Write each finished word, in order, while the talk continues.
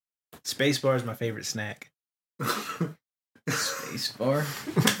Spacebar is my favorite snack. Spacebar?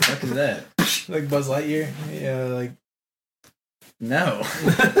 What is that? Like Buzz Lightyear? Yeah, like... No.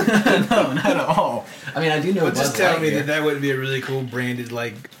 No, not at all. I mean, I do know Well, just tell me Lightyear. that wouldn't be a really cool branded,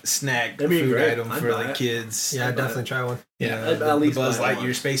 like, snack That'd be food great. item I'd for, buy like, it. kids. Yeah, I'd definitely try one. Yeah, I'd the at least Buzz buy Lightyear one.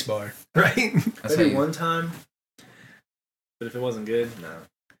 Spacebar. Right? That's how Maybe you- one time. But if it wasn't good, no.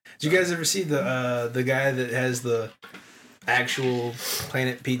 Did you guys ever see the guy that has the actual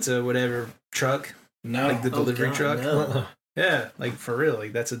Planet Pizza whatever truck? No. Like the delivery God, truck? no. Yeah, like for real.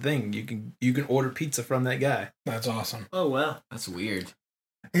 Like that's a thing. You can order pizza from that guy. That's awesome. Oh, wow. That's weird.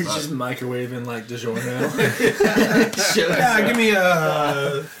 It's just microwaving like DiGiorno. Yeah, give me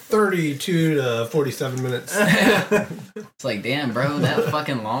 32 to 47 minutes. It's like, damn, bro, that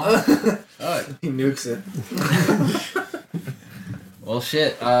fucking long? Fuck. He nukes it. Well,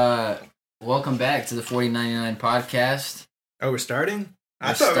 shit. Welcome back to the 4099 podcast. Oh, we're starting?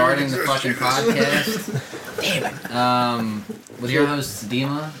 We're starting the fucking podcast. Damn it. With your hosts,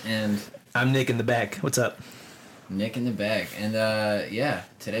 Dima and I'm Nick in the back. What's up? Nick in the back. And yeah,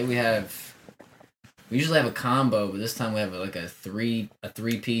 today we usually have a combo, but this time we have like a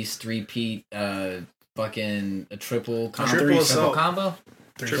three-piece, three-peat, fucking a triple combo. Triple assault. combo?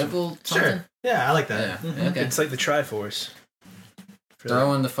 Triple something? Sure. Yeah, I like that. Yeah, okay. It's like the Triforce.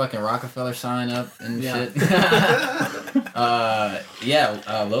 Throwing the fucking Rockefeller sign up and Yeah. shit.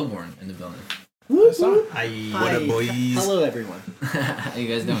 Lowborn in the building. What up, boys? Hello, everyone. How you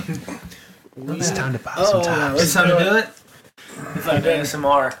guys doing? It's time to pop some tops. It's time to do it? It's like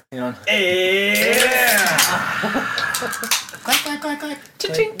ASMR, you know. Yeah! Clack, clack, clack.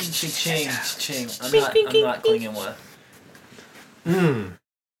 Ching, ching, ching. I'm not clinging one. Mmm.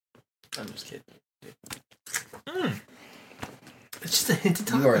 I'm just kidding. It's just a hint of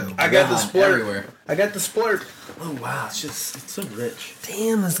You are taco. I got the gone splurt. everywhere. I got the splurt. Oh, wow. It's so rich.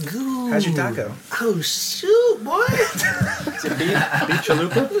 Damn, that's good. How's your taco? Oh, shoot, boy. Is it beef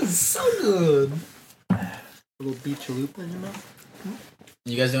chalupa? It's so good. A little beef chalupa in your mouth?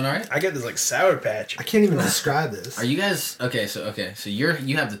 You guys doing all right? I got this like Sour Patch. I can't even describe this. Are you guys okay? So you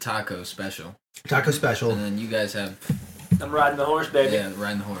have the taco special, Taco special. and then you guys have I'm riding the horse, baby.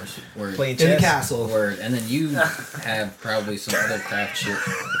 riding the horse. Word. Playing In the chess. castle. Word. And then you have probably some other craft shit.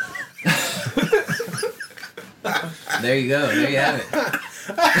 There you go. There you have it.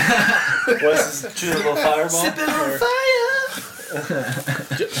 What's this? Chewable fireball? Sipping on Or-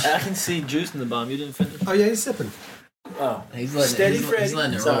 fire. I can see juice in the bomb. You didn't finish? Oh, yeah, he's sipping. Oh, He's letting Steady he's Freddy.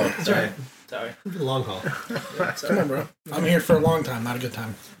 letting it Sorry. roll. That's right. sorry. For the long haul. Come on, bro. I'm here for a long time, not a good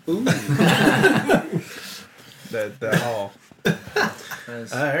time. Ooh. The hall.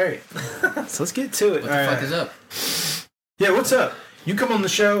 Nice. All right. So let's get to it. What the fuck is up? Yeah, what's up? You come on the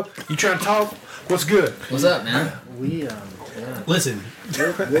show. You trying to talk? What's good? What's up, man? We Listen.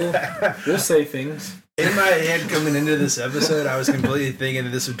 we'll say things. In my head, coming into this episode, I was completely thinking that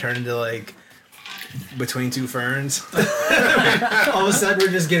this would turn into like Between Two Ferns. All of a sudden,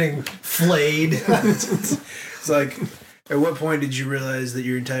 we're just getting flayed. It's like, at what point did you realize that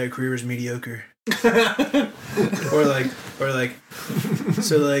your entire career was mediocre? or like,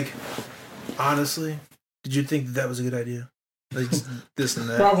 so like, honestly, did you think that was a good idea? Like this and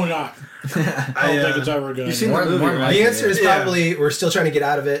that. Probably not. I don't think it's ever a good. You've idea. seen the movie, more right? like The answer is Yeah. probably we're still trying to get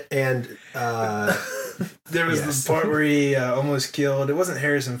out of it, and There was Yes. the part where he almost killed. It wasn't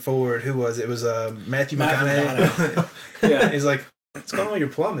Harrison Ford. Who was it? It was Matthew McConaughey. Yeah. He's like, "What's going on with your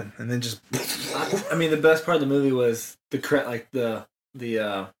plumbing?" And then just I mean, the best part of the movie was the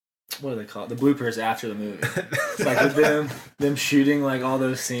what do they call it? The bloopers after the movie. Like with them shooting like all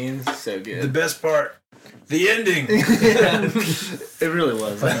those scenes. So the good. best part, the ending. It really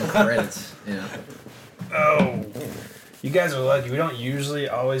was. Final credits. Yeah. Oh, you guys are lucky. We don't usually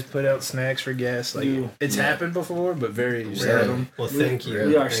always put out snacks for guests. Like it's happened before, but very seldom. well, thank you.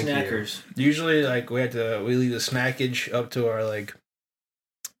 We are Thank you. snackers. Usually, like we leave the snackage up to our like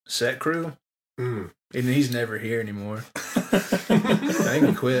set crew, Mm. and he's never here anymore. I think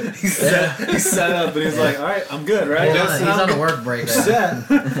he quit. He set up and he's like, all right, I'm good, right? Well, he's on a work break. Set.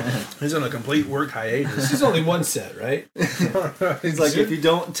 He's on a complete work hiatus. This is only one set, right? He's like, if you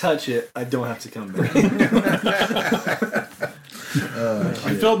don't touch it, I don't have to come back.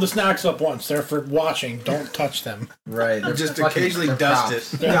 I filled the snacks up once. They're for watching. Don't touch them. Right. They're Just fucking- occasionally they're dust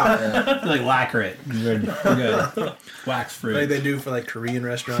props. it, Yeah. Like lacquer it. We're good. Wax free. like they do for like Korean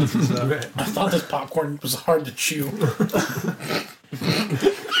restaurants and stuff. I thought this popcorn was hard to chew.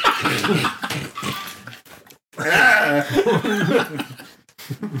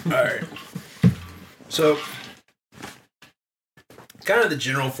 All right. So, kind of the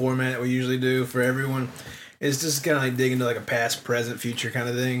general format we usually do for everyone It's just kind of like dig into like a past, present, future kind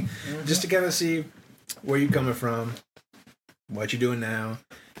of thing, just to kind of see where you're coming from, what you're doing now,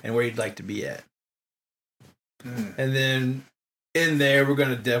 and where you'd like to be at. And then in there, we're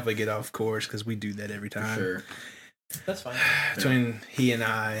gonna definitely get off course because we do that every time. Sure. That's fine. Between he and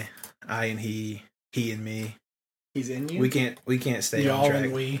I and he and me, He's in you. we can't stay on Y'all track.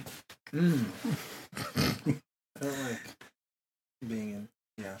 and we. I don't like being in.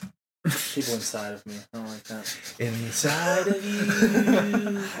 Yeah. People inside of me. I don't like that. Inside of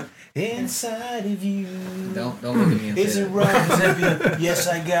you, inside of you. Don't look at me and Is say it that. right to be? Yes,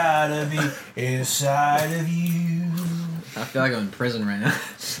 I gotta be inside of you. I feel like I'm in prison right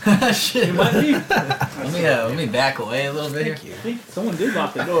now. Shit. You might be. Let me back away a little bit here. I think someone did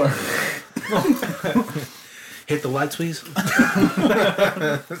lock the door. Hit the lights, please.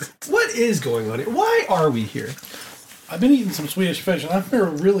 What is going on here? Why are we here? I've been eating some Swedish fish, and I feel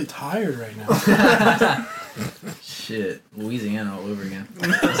really tired right now. Shit, Louisiana all over again.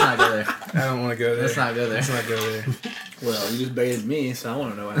 Let's not go there. I don't want to go there. Let's not go there. Let's not go there. Well, you just baited me, so I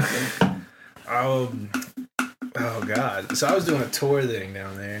want to know what happened. Oh God! So I was doing a tour thing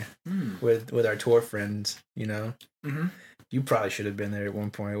down there with our tour friends. You know, you probably should have been there at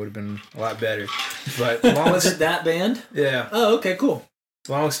one point. It would have been a lot better. But Was it that band? yeah. Oh, okay, cool.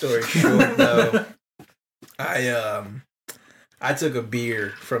 Long story short, though, I took a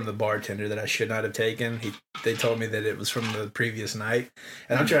beer from the bartender that I should not have taken. They told me that it was from the previous night,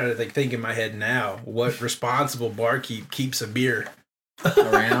 and I'm trying to think in my head now what responsible barkeep keeps a beer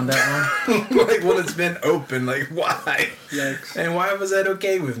Around that one? like when it's been open. Like why? Yikes. And why was that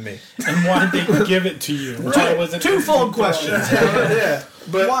okay with me? And why did they give it to you? Why was it Twofold questions. Yeah,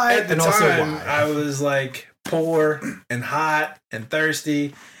 but Why, at the and also time why? I was like poor and hot and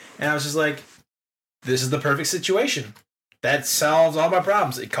thirsty, and I was just like, "This is the perfect situation. That solves all my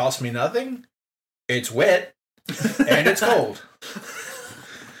problems. It costs me nothing. It's wet and it's cold."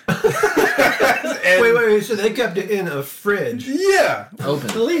 And- Wait. So they kept it in a fridge. Yeah, Open.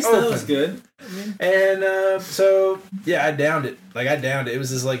 At least that was good. and so yeah, I downed it. It was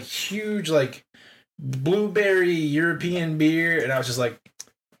this like huge like blueberry European beer, and I was just like,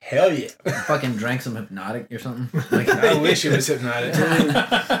 hell yeah. Fucking drank some hypnotic or something. Like, I wish it was hypnotic.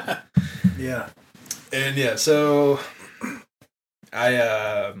 Yeah. And yeah, so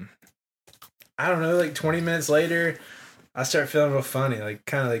I don't know, like 20 minutes later, I start feeling real funny, like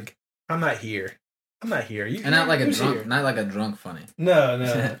kind of like I'm not here. You, and not like a who's drunk, here? not like a drunk funny. No,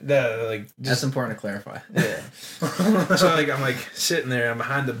 like That's just important to clarify. yeah. So like I'm like sitting there, I'm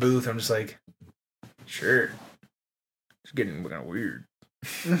behind the booth, I'm just like, sure, it's getting kind of weird.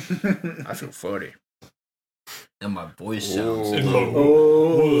 I feel funny. And my voice sounds.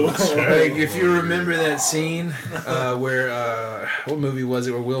 Oh. Like if you remember that scene where what movie was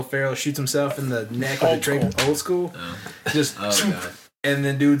it where Will Ferrell shoots himself in the neck with a tranquilizer? Old School. Oh. Just Oh god. and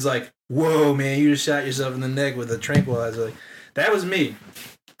then dude's like, "Whoa, man, you just shot yourself in the neck with a tranquilizer." Like that was me,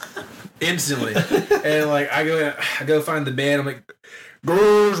 instantly. And like I go find the band. I'm like,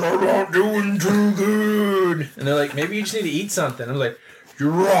 "Girls, I'm not doing too good." And they're like, "Maybe you just need to eat something." I'm like,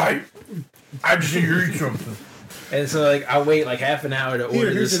 "You're right. I just need to eat something." And so like I wait like half an hour to order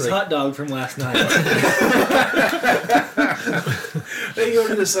Here's this this like, hot dog from last night. they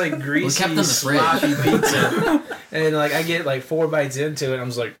order this like greasy, kept them in the fridge. sloppy pizza, and like I get like 4 bites into it. I'm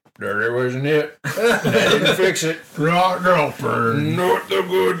just like, "That wasn't it. That didn't fix it. Rock girlfriend. Not the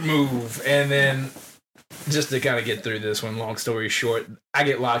good move." And then, just to kind of get through this one, long story short, I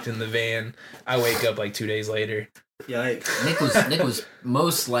get locked in the van. I wake up like 2 days later. Yikes. Nick was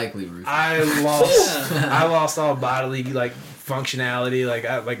most likely ruthless. I lost all bodily like functionality.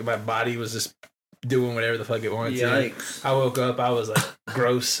 Like my body was just doing whatever the fuck it wanted to. Yikes. I woke up. I was like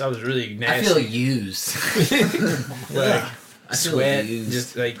gross. I was really I nasty. feel used. Like I feel sweat, used.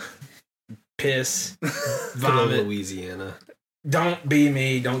 just like piss, Hello, vomit. Louisiana. Don't be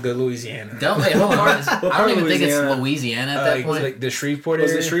me. Don't go to Louisiana. Don't wait, what part is, I part don't of even think it's Louisiana? Louisiana at that Like, point. like the Shreveport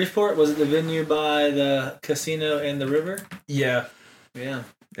Was area. it Shreveport? Was it the venue by the casino and the river? Yeah, Yeah.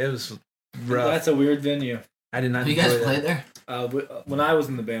 it was rough. That's a weird venue. I did not. Have you guys enjoy played that. there? When I was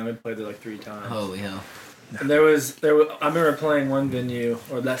in the band, we played there like 3 times. Holy hell. And there was I remember playing one venue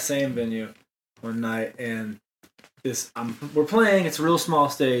or that same venue one night, and we're playing. It's a real small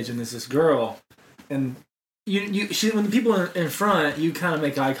stage, and there's this girl, and when the people are in front, you kind of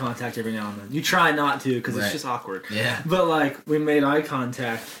make eye contact every now and then. You try not to because Right. it's just awkward. Yeah. But like we made eye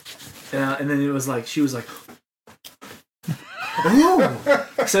contact, and then it was like she was like.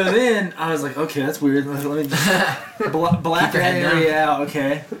 So then I was like, okay, that's weird. Let me just black Keep your that head area out,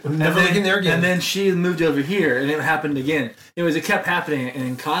 okay? Never looking there again. And then she moved over here, and it happened again. It kept happening,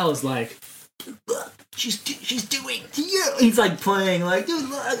 and Kyle was like, she's doing yeah. He's like playing like,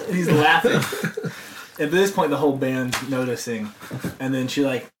 and he's laughing. And at this point, the whole band's noticing, and then she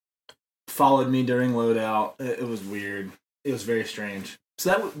like followed me during loadout. It was weird. It was very strange. So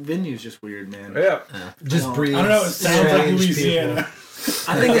that venue's just weird, man. Yeah. Just breathe. I don't know. It sounds like Louisiana.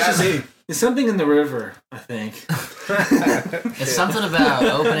 I think it's something in the river. I think It's something about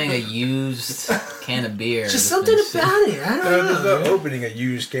opening a used can of beer. Just that's something been about it. I don't There's know. no opening a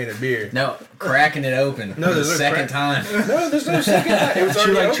used can of beer. No, cracking it open. No, for the there's no second time. No, there's no second time. It was she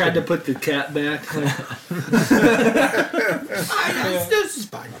already like open. tried to put the cap back. This is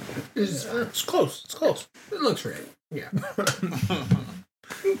fine. It's close. It's close. It looks right. Yeah.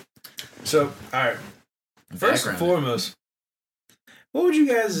 So, alright. First and Background. foremost,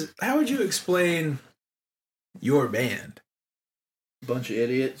 how would you explain your band? Bunch of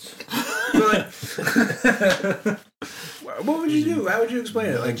idiots. What would you do? How would you explain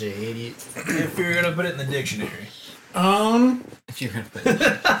it? Like, Bunch of idiots. if you're gonna put it in the dictionary. If you're gonna put it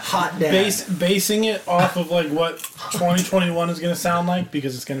Hot dad. Basing it off of like what 2021 is going to sound like,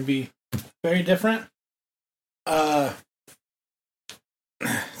 because it's going to be very different.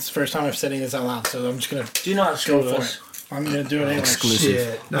 It's the first time I'm saying this out loud, so I'm just going to Do not go screw for us. it. I'm going to do it anyway.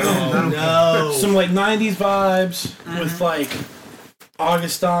 exclusive. Shit. No. Some like 90s vibes with like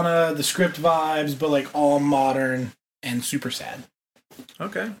Augustana, the script vibes, but like all modern and super sad.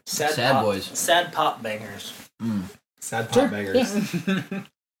 Okay. Sad Sad boys. Sad pop bangers. Sad pop bangers.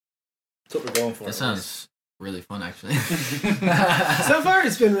 That's what we're going for. That sounds really fun, actually. So far,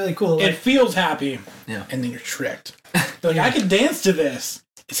 it's been really cool. It Like, feels happy, Yeah. and then you're tricked. Like, I can dance to this.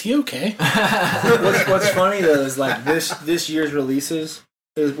 Is he okay? What's funny though is like this year's releases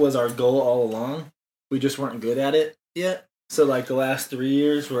was our goal all along. We just weren't good at it yet. So like the last 3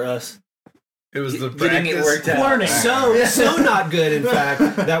 years were us It was the getting it practice. worked out. Learning. so not good, in fact,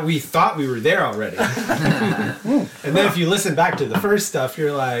 that we thought we were there already. And then if you listen back to the first stuff,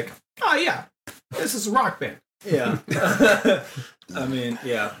 you're like, oh yeah, this is a rock band. Yeah. I mean,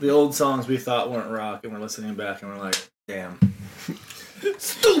 yeah, the old songs we thought weren't rock, and we're listening back, and we're like, damn.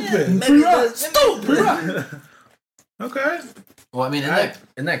 Stupid. Okay. Well, I mean,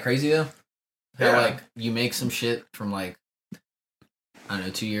 isn't that crazy though? How Yeah. like you make some shit from like I don't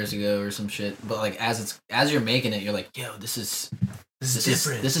know 2 years ago or some shit, but like as you're making it, you're like, yo, this is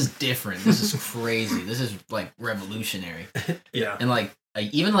different. This is different. This is crazy. This is like revolutionary. Yeah. And like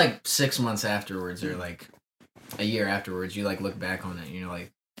even like 6 months afterwards or like a year afterwards, you like look back on it and you're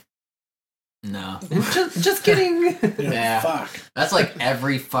like, no. Just kidding. Yeah. Fuck. That's like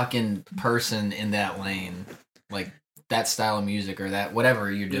every fucking person in that lane, like that style of music or that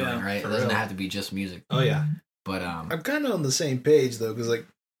whatever you're doing, Yeah, right? It for doesn't real. have to be just music. Oh yeah. But I'm kind of on the same page though, because like,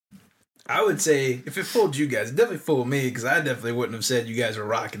 I would say if it fooled you guys, it definitely fooled me, because I definitely wouldn't have said you guys were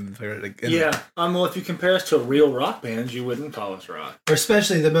rocking. Like, Yeah. Well, if you compare us to a real rock band, you wouldn't call us rock. Or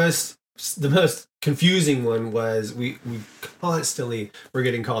especially the most confusing one was we constantly were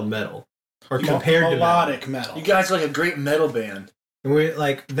getting called metal or compared to metal. melodic metal. You guys are like a great metal band. And we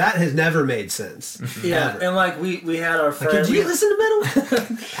like that has never made sense. Yeah. Ever. And like we had our Like, friends. did you listen to metal?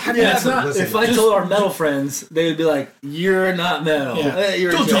 Have you Yeah, it's ever not- listened? If I told our metal friends, they would be like, "You're not metal. Yeah.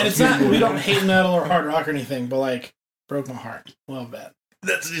 You're And just it's not. We don't hate metal or hard rock or anything, but like, broke my heart. Love that.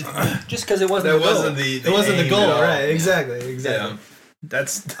 that's just, just because it wasn't. that the goal. wasn't the It wasn't the aim goal, at all. right? Exactly. Yeah.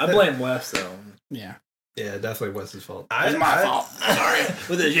 That's I blame Wes though. Yeah. Yeah, it definitely was his fault. It's my fault. Sorry.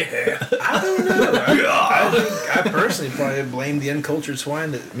 With his yeah. I don't know. I personally probably blame the uncultured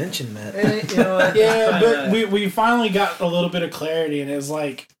swine that mentioned that. You know what? Yeah, but we finally got a little bit of clarity, and it's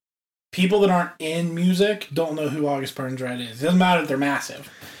like people that aren't in music don't know who August Burns Red is. It doesn't matter if they're massive.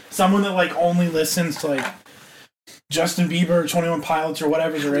 Someone that like only listens to like Justin Bieber, 21 Pilots, or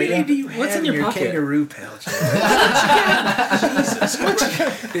whatever's a radio. What's in your pocket? kangaroo pouch?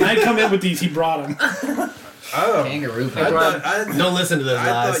 I come in with these. He brought them. Oh, kangaroo I pouch. thought, Don't listen to those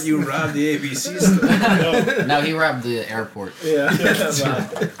I lies. thought you robbed the ABC store. No, he robbed the airport. Yeah.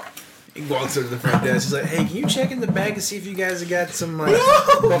 He walks up to the front desk. He's like, "Hey, can you check in the bag to see if you guys have got some like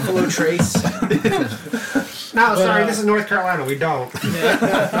Buffalo Trace?" No, sorry, this is North Carolina. We don't.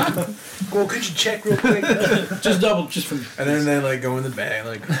 Well, could you check real quick? Just double, just for me. And then they like go in the bag,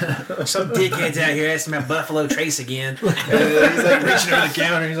 like some dickhead's out here asking about Buffalo Trace again. And he's like reaching over the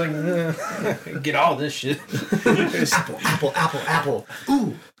counter. He's like, "Get all this shit." Apple.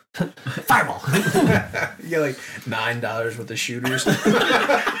 Ooh. Fireball. You get like $9 worth of shooters.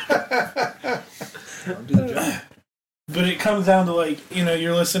 But it comes down to like, you know,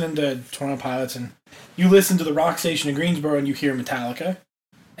 you're listening to 21 Pilots and you listen to the rock station in Greensboro and you hear Metallica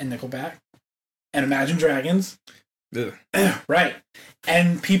and Nickelback and Imagine Dragons. Ugh. Right.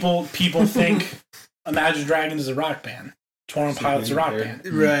 And people think Imagine Dragons is a rock band. 21 Pilots is a rock band.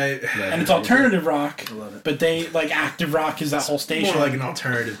 Right. And it's alternative rock, I love it. but they, like, active rock is that whole station. More like an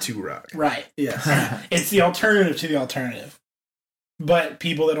alternative to rock. Right. Yes. It's the alternative to the alternative. But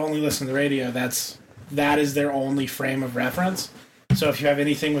people that only listen to the radio, that is their only frame of reference. So if you have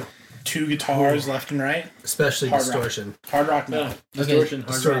anything with two guitars left and right, Especially Hard rock. distortion. hard rock metal. Distortion,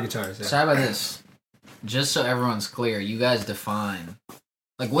 hard Distorted rock. guitars. Yeah. So how about this? Just so everyone's clear, you guys define,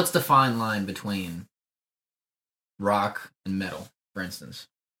 like, what's the fine line between rock and metal, for instance?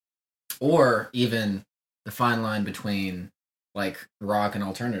 Or even the fine line between, like, rock and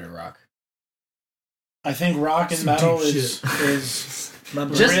alternative rock? I think rock and Some metal deep is My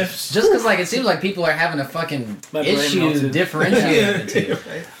brain- Just because, like, it seems like people are having a fucking My brain issue melted. differentiating the two.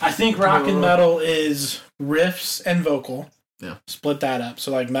 I think rock and metal is riffs and vocal. Yeah. Split that up.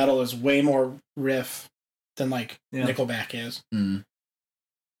 So like metal is way more riff than like Yeah. Nickelback is. Mm.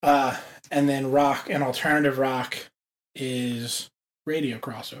 And then rock and alternative rock is radio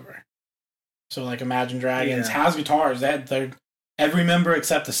crossover. So like Imagine Dragons Yeah. has guitars. They're every member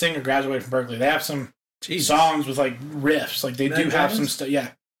except the singer graduated from Berkeley. They have some Jesus. songs with like riffs. Like they Imagine do have some Dragons? stuff.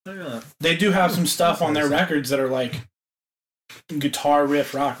 Yeah. Look at that. They do have some stuff on their records that are like guitar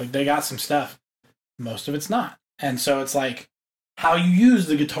riff rock. Like they got some stuff. Most of it's not. And so it's like how you use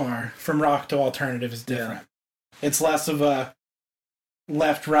the guitar from rock to alternative is different. It's less of a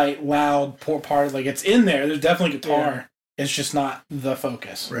left, right, loud part. Like it's in there. There's definitely guitar. It's just not the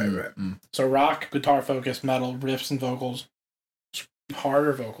focus. Right, right. Mm. So rock, guitar focus, metal, riffs and vocals,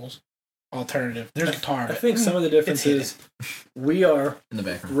 harder vocals, alternative. There's guitar. I but think some of the difference hidden. is we are In the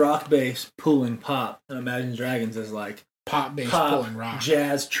background. rock bass pulling pop, and Imagine Dragons is like pop bass pop pulling rock.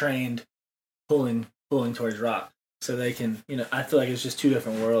 jazz trained pulling towards rock. So they can, I feel like it's just two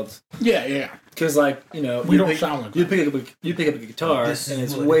different worlds. Yeah, yeah. Because like, We you don't pick, sound like you that. pick up a guitar, This is and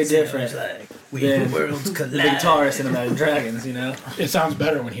it's what way it sounds different like. We than worlds the collide. guitarist in Imagine Dragons. It sounds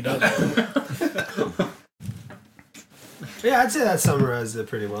better when he does it. Yeah, I'd say that summarizes it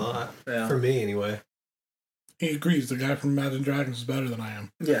pretty well. Yeah. For me, anyway. He agrees. The guy from Imagine Dragons is better than I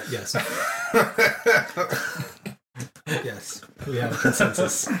am. Yes. Yes. Yes. We have a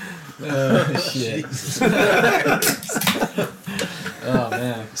consensus. Oh, shit. Oh,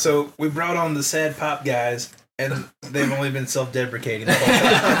 man. So we brought on the sad pop guys, and they've only been self-deprecating the whole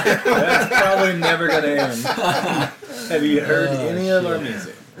time. That's probably never gonna end. Have you heard any of our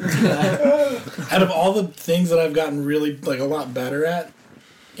music? Out of all the things that I've gotten really like a lot better at,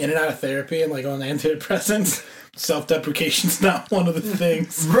 in and out of therapy and like on antidepressants, self-deprecation's not one of the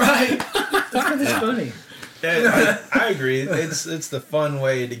things. Right. It's funny. Yeah, I agree. It's the fun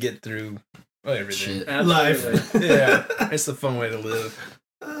way to get through everything. Shit. Absolutely. Yeah, it's the fun way to live.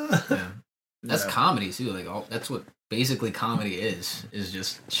 Yeah. That's Yeah. comedy too. Like that's what basically comedy is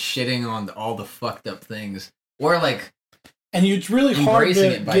just shitting on all the fucked up things, or like And it's really hard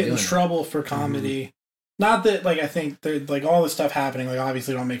Embracing to it by get in doing it. trouble for comedy. Not that like I think that like all this stuff happening, like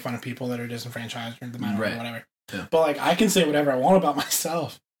obviously don't make fun of people that are disenfranchised or the minority Right. or whatever. Yeah. But like I can say whatever I want about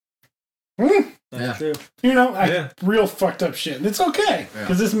myself. That's true. Yeah. Real fucked up shit. And it's okay Yeah.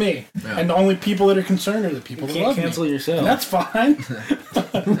 because it's me, Yeah. and the only people that are concerned are the people You that can't love cancel me. yourself. And that's fine.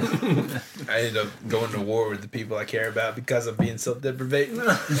 I end up going to war with the people I care about because I'm being self-deprecating.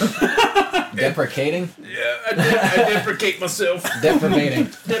 deprecating, Yeah, I deprecate myself. deprecating.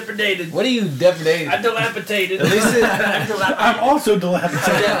 Deprecated. What are you deprecating? I dilapidated. At least I'm also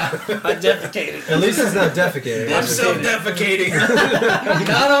dilapidated. I defecated. at least it's not defecating. I'm self-defecating.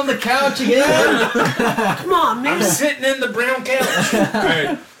 Not on the couch again. Come on, man. I'm sitting in the brown couch. All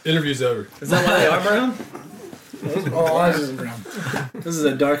right, interview's over. Is that why they are brown? Oh, ours isn't brown. This is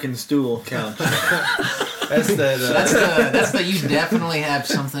a darkened stool couch. That's That's the you definitely have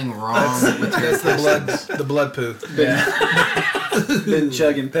something wrong with your that's the blood poo. Been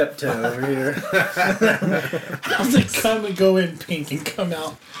chugging Pepto over here. How's it come and go in pink and come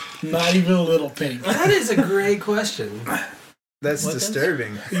out not even a little pink? That is a great question. That's What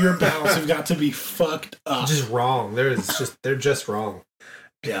disturbing. Your bowels have got to be fucked up. Just wrong. They're just wrong.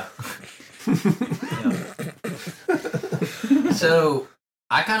 Yeah. So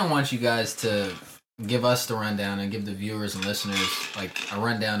I kind of want you guys to give us the rundown and give the viewers and listeners like a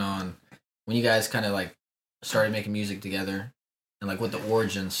rundown on when you guys kind of like started making music together and like what the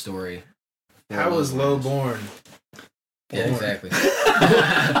origin story. How was Lowborn? Yeah, exactly.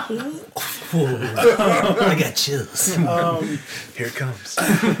 I got chills. Here it comes.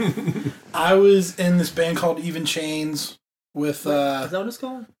 I was in this band called Even Chains with Is that what it's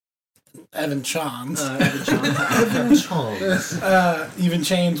called? Evan Chons. Even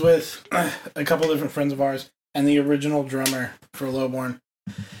Chains with a couple different friends of ours and the original drummer for Lowborn.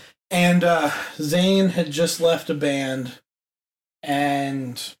 And Zane had just left a band,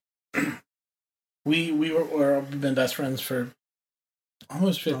 and we've been best friends for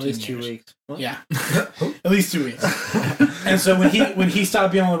almost 15 At least 2 years. weeks. What? Yeah, at least 2 weeks. And so when he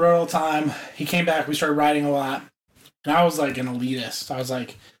stopped being on the road all the time, he came back. We started writing a lot, and I was like an elitist. I was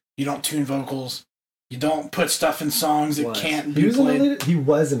like, you don't tune vocals, you don't put stuff in songs that can't He be was an played. elitist. He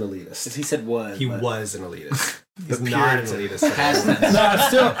was an elitist. He said was. He but- was an elitist. He's The not an Puritan. elitist. Past tense.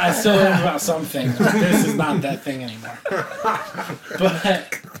 No, I still am about some things. But this is not that thing anymore.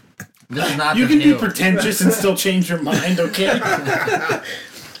 But This is not you the can be deal. pretentious and still change your mind, okay?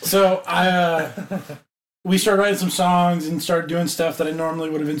 So we started writing some songs and started doing stuff that I normally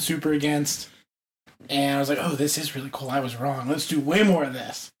would have been super against. And I was like, oh, this is really cool. I was wrong. Let's do way more of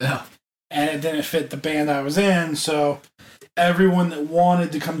this. Yeah. And it didn't fit the band I was in, so everyone that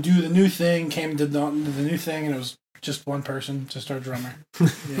wanted to come do the new thing came to the new thing, and it was just one person, just our drummer.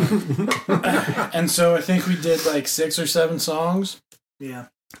 And so I think we did like 6 or 7 songs. Yeah.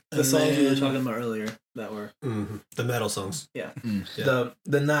 The And songs we were then- talking about earlier that were The metal songs. yeah. The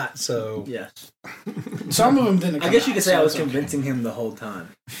not so. Yes. Some of them didn't. I come guess you out, could say so I was it's okay. convincing him the whole time.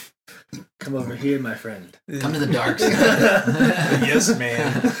 Come over here, my friend. Come to the dark side. Yes,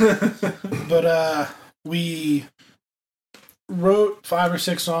 man. But we wrote 5 or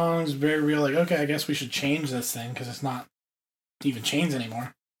 6 songs. Very real. Like, okay, I guess we should change this thing because it's not even chains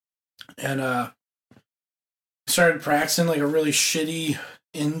anymore. And started practicing like a really shitty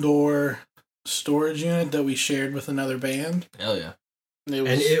indoor storage unit that we shared with another band. Hell yeah. It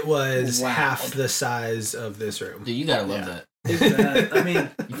was, And it was loud. half the size of this room. Dude, you gotta love Yeah. that. It's bad. I mean,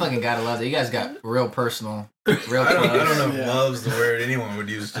 You fucking gotta love that. You guys got real personal, real I close. don't know if Yeah. love's the word anyone would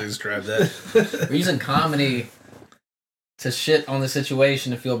use to describe that. We're using comedy to shit on the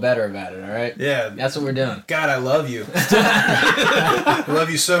situation to feel better about it, alright? Yeah. That's what we're doing. God, I love you. I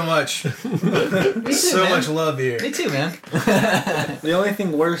love you so much. So man. much love here. Me too, man. the only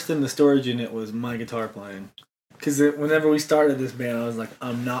thing worse than the storage unit was my guitar playing. Because whenever we started this band, I was like,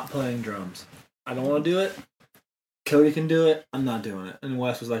 I'm not playing drums. I don't want to do it. Cody can do it. I'm not doing it. And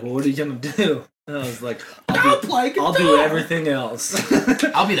Wes was like, well, what are you going to do? And I was like, I'll do everything else.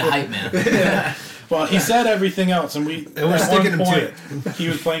 I'll be the hype man. well, he said everything else, and we're at sticking one him to point, He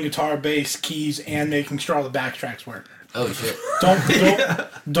was playing guitar, bass, keys, and making sure all the backtracks work. Oh shit.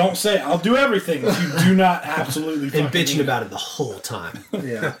 Don't say I'll do everything if you do not absolutely And fucking bitching do it. about it the whole time.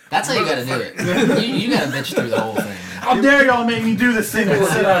 yeah. That's how you gotta do it. You gotta bitch through the whole thing. How dare y'all make me do this thing I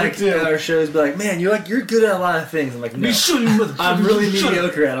said I would At do? our shows, be like, man, you're good at a lot of things. I'm like, no, I'm really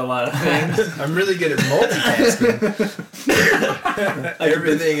mediocre at a lot of things. I'm really good at multitasking.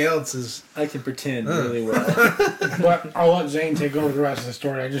 Everything else is. I can pretend really well. But I'll let Zane take over the rest of the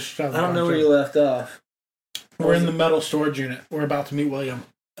story. I just shoved I don't know where you left off. We're in the metal storage unit. We're about to meet William.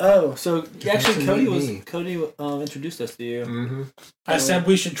 Oh, so actually, Cody Cody introduced us to you. Mm-hmm. I said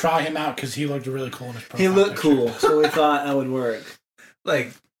we should try him out because he looked really cool in his profile He looked picture. cool, so we thought that would work.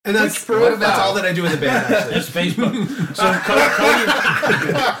 Like, And that's What about- that's all that I do in the band, actually. His Facebook. So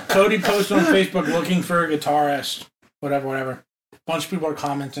Cody posted on Facebook looking for a guitarist, whatever. Bunch of people are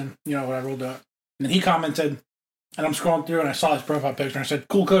commenting, whatever, we'll do it. And then he commented, and I'm scrolling through and I saw his profile picture and I said,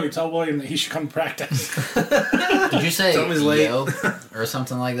 cool, Cody, tell William that he should come to practice. Did you say It's always late. yo or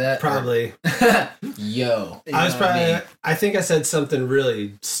something like that? Probably. Yo. I was Yeah, probably. me. I think I said something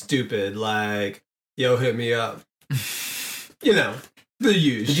really stupid, like "Yo, hit me up." The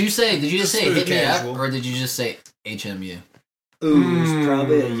usual. Did you just say Smooth hit me casual. up, or did you just say HMU? Ooh, it's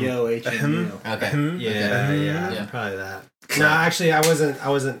probably a yo HMU. Okay. Yeah, Yeah. probably that. No, actually, I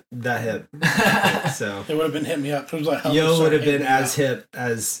wasn't that hip. So It would have been hit me up. It was like, hello, Yo sir, would have hit been me as up. hip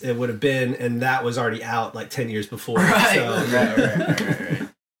as it would have been, and that was already out like 10 years before. Right. So, Right.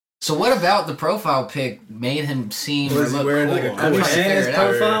 So what about the profile pic made him seem Was or he look wearing, cool? like, a I'm cool trying to figure His it out.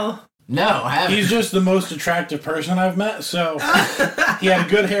 profile? No, I haven't. He's just the most attractive person I've met, so he had a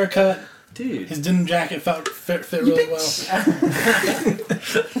good haircut. Dude. His denim jacket fit really well.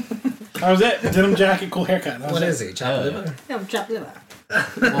 That was it. Denim jacket, cool haircut. That was what it. is he? Chocolate Oh, liver? well,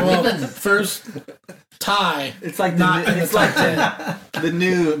 Well, we've been first tie. It's like Not in the it's like top the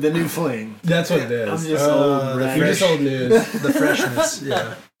new fling. That's what it is. I'm just Oh, old. the Right? You're just old news. the freshness.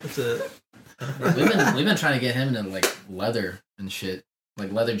 Yeah. That's it. we've been trying to get him into like leather and shit,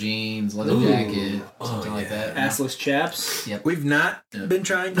 like leather jeans, leather Ooh. jacket, Oh, something like that. Assless chaps. We've not Yeah. been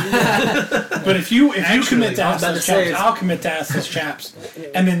trying to do that. But if you Actually, commit to I was about assless to say chaps, it's- I'll commit to assless chaps,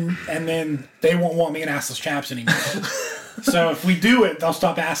 and then they won't want me in assless chaps anymore. So if we do it, they'll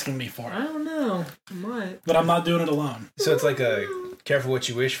stop asking me for I it. don't know. I might. But I'm not doing it alone. So it's like a careful what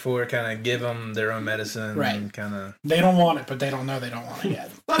you wish for. Kind of give them their own medicine. Right. And kind of. They don't want it, but they don't know they don't want it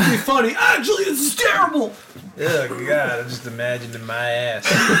yet. That'd be funny. Actually, this is terrible. Oh God! I'm just imagining my ass.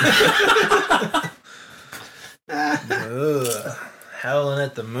 Ugh, howling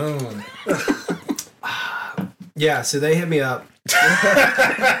at the moon. Yeah, so they hit me up.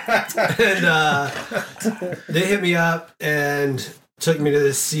 And they hit me up and took me to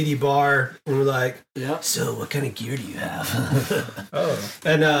this seedy bar and were like, Yep. so what kind of gear do you have? Oh.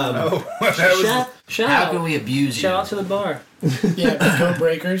 And That Shout How out. can we abuse you? Shout out to the bar. Yeah, go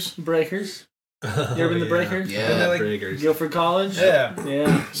Breakers. Breakers. You ever been to Breakers? Yeah. like- Breakers. Guilford College? Yeah.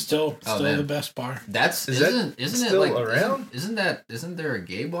 Yeah. Still man. the best bar. That's Is that isn't it still like around? Isn't there a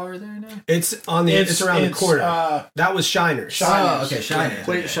gay bar there now? It's on the. It's around the corner. That was Shiners. Shiners. Oh, okay, Shiners.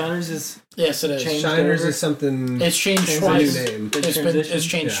 Wait, okay. Shiners is yes, it is. Changed Shiners over? is something. It's changed Changed twice. a new name. It's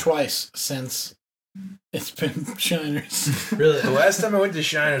changed Yeah. twice since it's been Shiners. Really? The last time I went to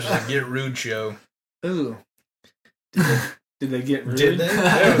Shiners was a Get Rude show. ooh. Did they get rude? Did they?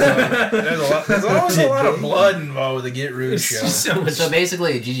 There's always a lot of blood involved with the Get Rude It's show. so much. So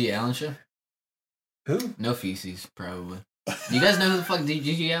basically, a Gigi Allen show. Who? No feces, probably. You guys know who the fuck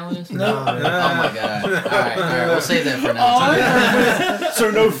Gigi Allen is? No. Oh my god! All right, we'll save that for another time. So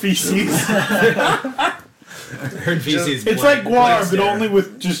no feces. Heard feces. It's like guar, but only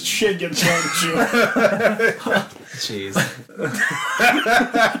with just shit getting thrown at you. Jeez.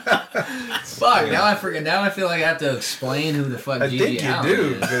 Fuck! Now I forget. Now I feel like I have to explain who the fuck I Gigi think you Allen do,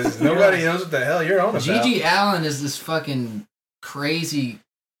 is. because nobody knows what the hell you're on about. Gigi Allen is this fucking crazy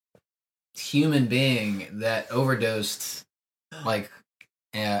human being that overdosed, like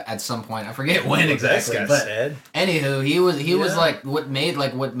at some point. I forget when exactly, That got but sad. anywho, he was Yeah. like what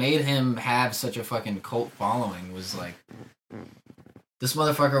made him have such a fucking cult following was like this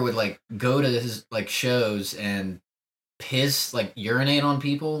motherfucker would like go to his like shows and piss, like urinate on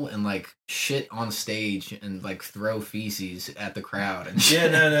people and like shit on stage and like throw feces at the crowd and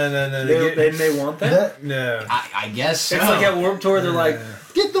shit. Yeah, no. They want that? No. I guess so. It's like at Warped Tour, they're like,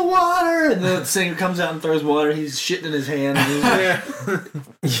 get the water! And the singer comes out and throws water. He's shitting in his hand. Yeah.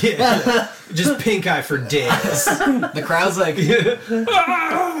 Yeah. Just pink eye for days. the crowd's like,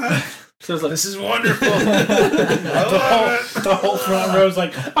 So it's like, This is wonderful. I love it. The whole front row's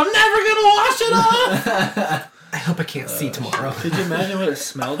like, I'm never gonna wash it off. I hope I can't see tomorrow. could you imagine what it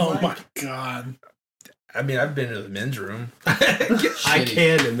smelled Oh like? my god. I mean, I've been to the men's room. I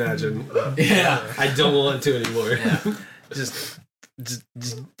can imagine. yeah. I don't want to anymore. Just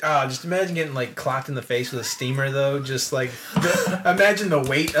imagine getting like clocked in the face with a steamer though. Just like imagine the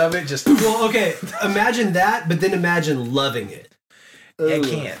weight of it. Just Well, okay. Imagine that, but then imagine loving it. I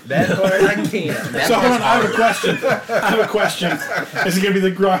can't. That part I can't. So hold on, I have a question. This is gonna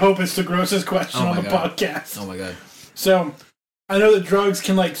be I hope it's the grossest question Oh on my the God. podcast. Oh my god. So, I know that drugs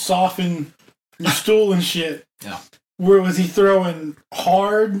can like soften your stool and shit. Yeah. Where was he throwing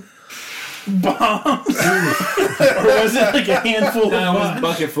hard bombs, or was it like a handful of That was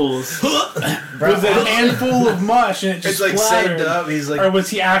mush? bucketfuls. Was it a handful of mush and it It's just like splattered? saved up. He's Or like, was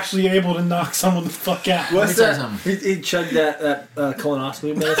he actually able to knock someone the fuck out? What's Let me tell you that? something. He chugged that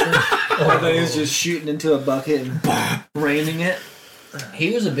colonoscopy medicine. And then he was just shooting into a bucket and raining it.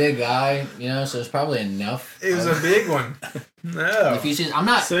 He was a big guy, you know, so it's probably enough. it was a big one. No. If you see, I'm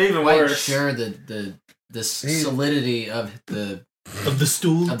not So even quite worse. sure the solidity of the Of the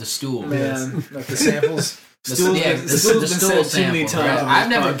stool. Man. Like the samples. The, Stool's yeah, been- the stool's stool been said too many sample, times right? on I've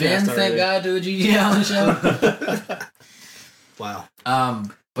this never podcast been, thank already. God, to a Gigi Allen show. Wow.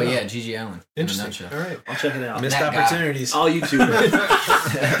 But yeah, Gigi Allen. In a Interesting. nutshell. All right. I'll check it out. Missed That guy. opportunities. All YouTube it.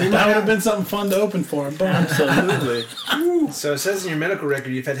 That would have been something fun to open for him. Boom. Absolutely. So it says in your medical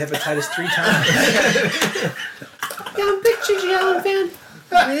record you've had hepatitis 3 times. Yeah, I'm a big Gigi Allen fan.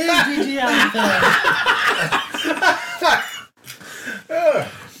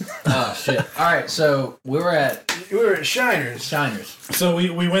 Oh shit! All right, so we were at We were at Shiners. Shiners, So we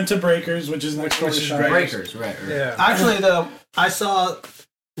went to Breakers, which is next door to Which is Shiners. Breakers, right? Yeah. Actually, though, I saw.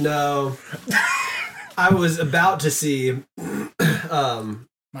 No. I was about to see My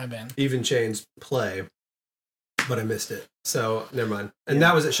bad. Even Chains play, but I missed it. So never mind. And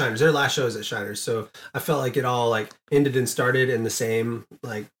that was at Shiners. Their last show was at Shiners. So I felt like it all like ended and started in the same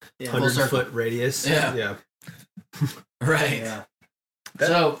like Yeah. 100-foot radius. Yeah. Yeah. Right. Yeah.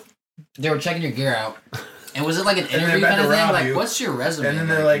 So they were checking your gear out, and was it like an they're interview about kind to of thing? rob Like, you. what's your resume? And then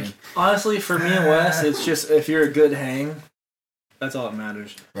they're like, Honestly, for me and Wes, it's just if you're a good hang, that's all that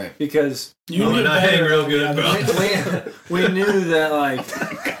matters. Right. Because You Oh, knew and I better hang real than good, the bro. others. we knew that like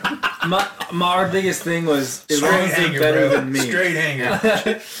our biggest thing was as long straight as they're hanger, better bro. than me. Straight hanger.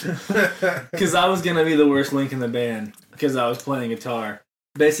 Because I was gonna be the worst link in the band. because I was playing guitar.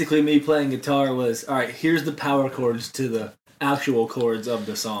 Basically, me playing guitar was, all right, here's the power chords to the actual chords of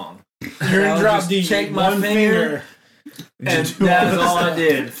the song. You're in drop D. Take my finger. And that's all I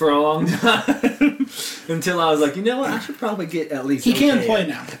did for a long time. Until I was like, you know what? I should probably get at least He can play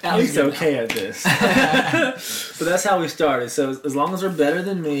now. At least okay at this. But that's how we started. So as long as they're better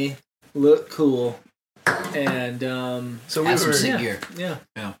than me, look cool, and So we Have some were. sick gear. yeah.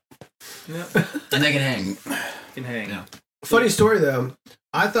 And they can hang. Can hang. Yeah. Funny story though.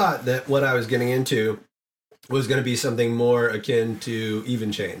 I thought that what I was getting into was going to be something more akin to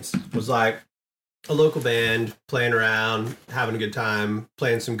Even Chains. It was like a local band playing around, having a good time,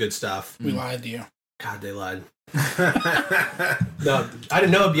 playing some good stuff. We lied to you. God, they lied. No, I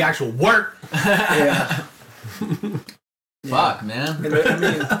didn't know it'd be actual work. Yeah. Fuck, man. And, I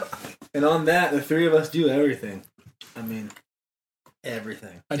mean, and on that, the three of us do everything. I mean,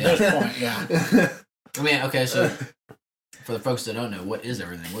 everything. At this point, yeah. I mean, okay, so for the folks that don't know, what is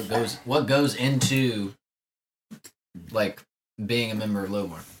everything? What goes into like being a member of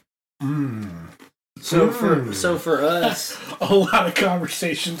Lowborn? So for us, A lot of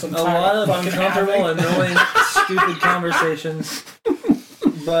conversations. a lot of uncomfortable, annoying, stupid conversations.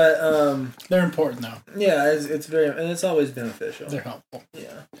 But They're important though. yeah, it's very, and it's always beneficial. They're helpful.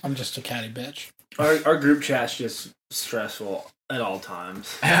 Yeah, I'm just a catty bitch. our group chat's just stressful at all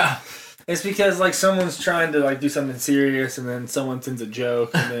times. Yeah. It's because like someone's trying to like do something serious, and then someone sends a joke,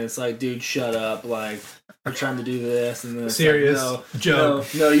 and then it's like, dude, shut up! Like we're trying to do this, and then it's Serious like, joke.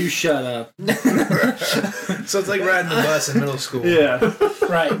 No, you shut up. So it's like riding the bus in middle school. Yeah.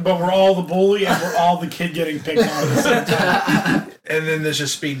 Right, but we're all the bully and we're all the kid getting picked on at the same time. And then there's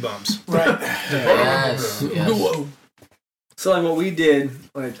just speed bumps. Right. Yes. Whoa. So like what we did,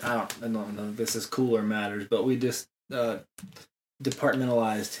 like I don't know if this is cool or matters, but we just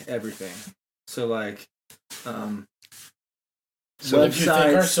departmentalized everything. So like, So if you think our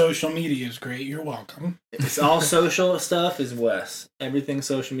websites, social media is great, you're welcome. it's all social stuff is Wes. Everything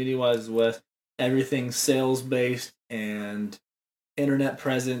social media wise is Wes. Everything sales based and internet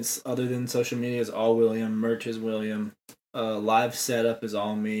presence other than social media is all William. Merch is William. Live setup is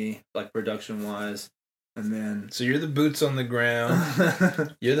all me, like production wise. And then So you're the boots on the ground.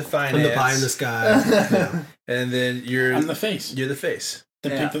 You're the finance. I'm the pie in the sky. Yeah. And then I'm the face. you're the face. They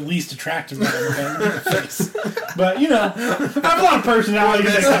Yeah. pick the least attractive guy in the face. But, you know, I have a lot of personality to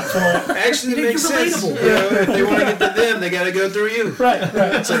make up for it. Actually, it makes sense. relatable. You know, if they want to get to them, they got to go through you. Right.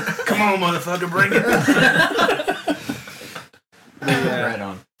 It's like, come on, motherfucker, bring it. yeah. Right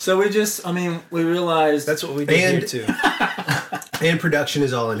on. So we realized That's what we did And- here too. And production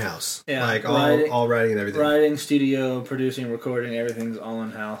is all in house. Yeah, Like writing- all writing and everything. writing, studio, producing, recording, everything's all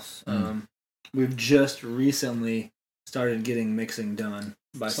in house. We've just recently started getting mixing done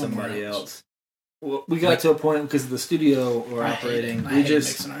by Somewhere somebody else. else. Well, we got to a point because of the studio we're I hate operating. it. I We hate just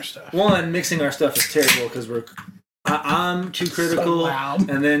mixing our stuff. mixing our stuff is terrible because I'm too critical, loud.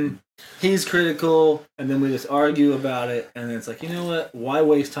 and then he's critical, and then we just argue about it, and then it's like, you know what? Why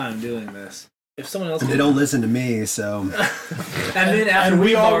waste time doing this? If someone else They can don't listen to me, so And then after And we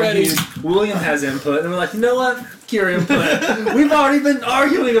we've already- argued, William has input, and we're like, you know what? Your input. We've already been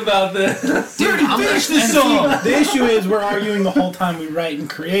arguing about this. Dude, I'm gonna Finish this song. The issue is we're arguing the whole time we write and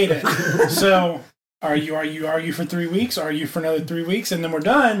create it. So argue for 3 weeks, argue for another 3 weeks, and then we're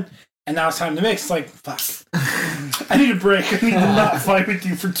done. And now it's time to mix. It's like, fuck. I need a break. I need to not fight with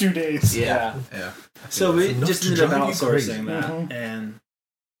you for 2 days. Yeah. So we Enough just to ended up drive you crazy. outsourcing that, Mhm.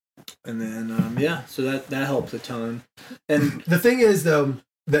 and then so that helped a ton. And the thing is though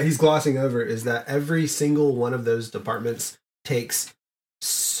that he's glossing over is that every single one of those departments takes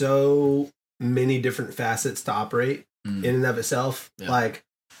so many different facets to operate Mm. in and of itself. Yeah. Like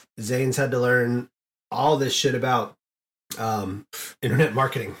Zane's had to learn all this shit about internet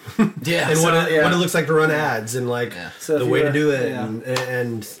marketing Yeah. and what yeah. it looks like to run ads and like Yeah. so the if way you to were- do it yeah.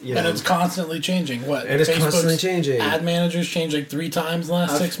 and you know And it's constantly changing. What? and it's Facebook's constantly changing. Ad managers changed like 3 times in the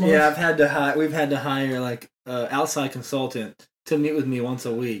last 6 months. Yeah, we've had to hire like outside consultant to meet with me once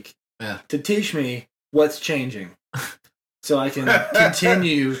a week. Yeah. To teach me what's changing, so I can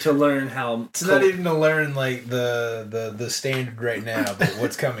continue to learn how. It's not even to learn like the standard right now, but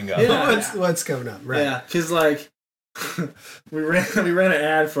what's coming up. Yeah. what's coming up, right? Yeah, because like we ran an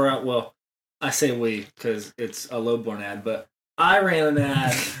ad for I say we because it's a Lowborn ad, but I ran an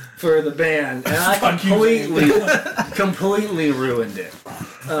ad for the band and I Fuck you, completely ruined it.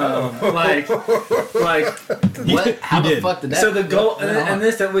 Like What? How the did. fuck did that? so the goal Hold on. and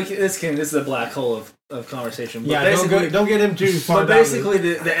this is a black hole of conversation. But Yeah, basically, don't get him too far. but basically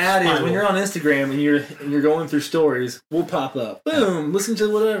the ad is spiral. when you're on Instagram and you're going through stories, we'll pop up. Boom, listen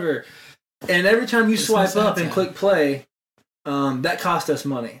to whatever. And every time you swipe up and click play, that cost us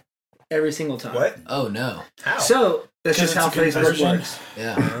money every single time. What? Oh no. How? So that's just how it's a Facebook conversion. works.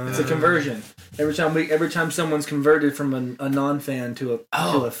 Yeah. It's a conversion. Every time someone's converted from a non-fan to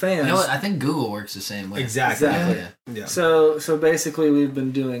a fan. You know what? I think Google works the same way. Exactly. Exactly. Yeah. So basically, we've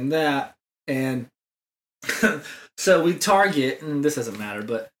been doing that, and so we target, and this doesn't matter,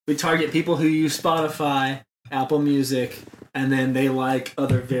 but we target people who use Spotify, Apple Music, and then they like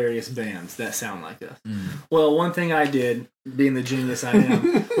other various bands that sound like us. Well, one thing I did, being the genius I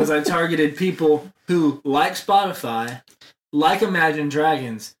am, was I targeted people who like Spotify, like Imagine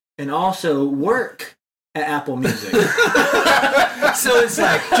Dragons, and also work at Apple Music. So it's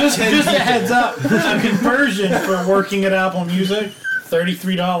like Just a heads up, a conversion for working at Apple Music,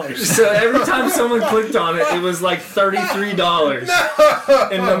 $33. So every time someone clicked on it, it was like $33.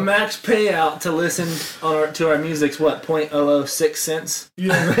 And the max payout to listen to our music's what, 0.006 cents?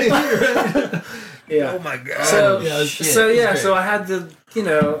 Yeah. Yeah. Oh my god. So I had to,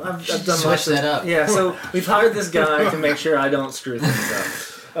 I've done Switch lots of that up. Yeah, so we've hired this guy to make sure I don't screw things up.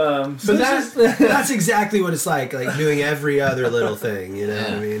 But that's exactly what it's like doing every other little thing, you know what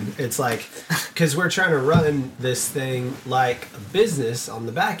I mean? It's like, because we're trying to run this thing like a business on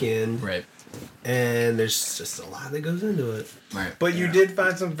the back end, Right. and there's just a lot that goes into it. Right. But you did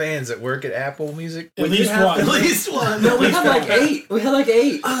find some fans that work at Apple Music. At least one. At least one. No, we had like 8. We had like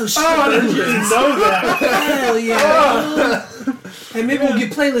 8. Oh, shit. Oh, I didn't know that. Hell yeah. Hey, maybe we'll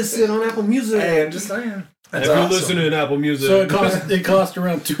get playlists in on Apple Music. Hey, I'm just saying. That's If you're awesome. listening to Apple Music. So it cost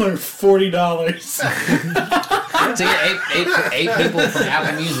around $240. To get eight people from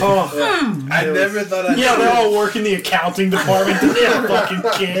Apple Music. Oh, I never thought I'd yeah, they all work in the accounting department. They don't fucking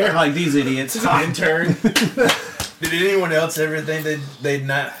care. Like these idiots. Intern. Did anyone else ever think that they'd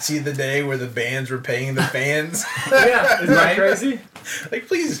not see the day where the bands were paying the fans? Yeah, isn't that crazy? Like,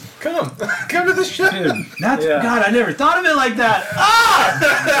 please, come to the show. Dude, that's Yeah. God, I never thought of it like that.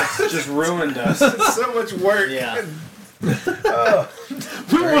 Just ruined us. It's so much work. Yeah. We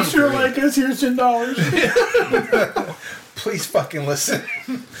want you to like us. Here's $10. Please fucking listen.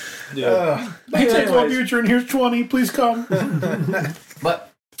 Yeah. Hey, take one Anyways. future and here's 20. Please come. But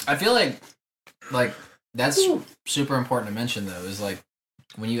I feel like that's super important to mention though, is like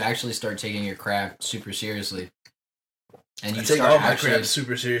when you actually start taking your craft super seriously. And you I take start all my actually crap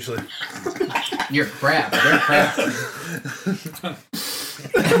super seriously. your craft, their craft.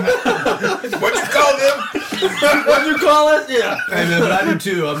 What'd you call them? What'd you call it? Yeah. I know, but I do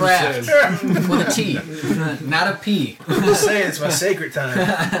too. I'm Craft. just saying. With a T, not a P. I'm just saying, it's my sacred time.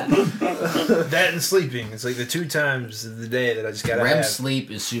 That and sleeping. It's like the 2 times of the day that I just gotta REM have. sleep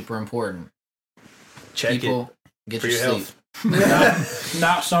is super important. Check People, get for your your sleep. health.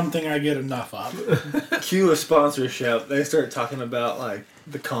 Not something I get enough of. Cue a sponsorship. They start talking about like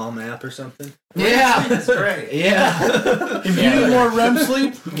the Calm app or something. Yeah, That's great. yeah. If you need more REM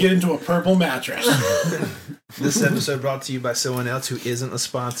sleep, get into a purple mattress. This episode brought to you by someone else who isn't a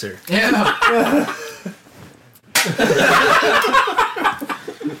sponsor. Yeah.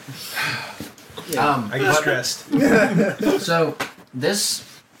 I get stressed. So this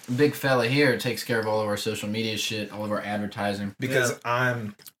big fella here takes care of all of our social media shit, all of our advertising. Because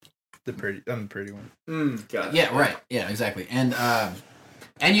I'm the pretty one. Got it. Yeah, right. Yeah, exactly. And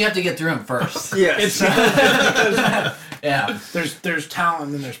you have to get through him first. Yes. Yeah. There's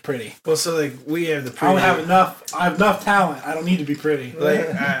talent and there's pretty. Well, so like we have the I pretty. don't have enough. I have enough talent. I don't need to be pretty. Like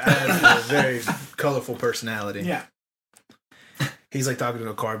I have a very colorful personality. Yeah. He's like talking to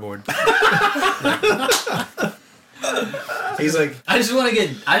a cardboard. He's like, I just want to get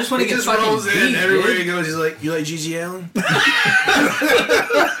he just fucking rolls in beat, everywhere dude. he goes. He's like, you like Gigi Allen?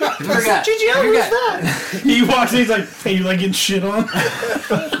 Have you ever got- Gigi have Allen, you who's got- that? He walks in, he's like, hey, you like getting shit on?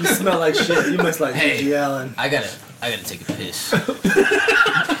 You smell like shit. You must like Hey. Gigi Allen. I gotta take a piss.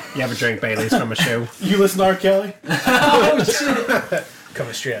 You ever drink Bailey's from a show? You listen to R. Kelly? Oh shit!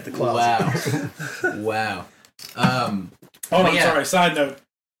 Coming straight out the closet. Wow. Oh, But I'm yeah. sorry. Side note.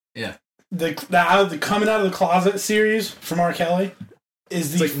 Yeah. The Coming Out of the Closet series from R. Kelly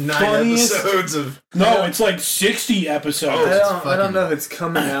is the It's like 9 funniest. episodes of. No, it's like 60 episodes. I don't know if it's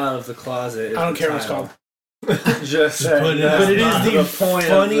coming out of the closet. I don't care what it's called. Just saying. put it That's But it not is the point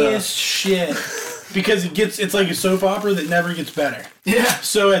funniest shit. Because it's like a soap opera that never gets better. Yeah.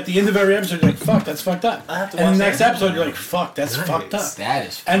 So at the end of every episode, you're like, fuck, that's fucked up. I have to And watch the next that. episode, you're like, fuck, that's fucked up. That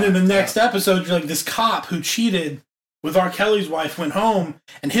is. And then the fucked next up. episode, you're like, this cop who cheated with R. Kelly's wife went home,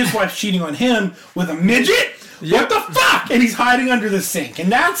 and his wife's cheating on him with a midget? What the fuck? And he's hiding under the sink.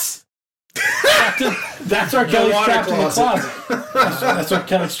 And that's R. Kelly's water trapped in the closet. closet. That's R.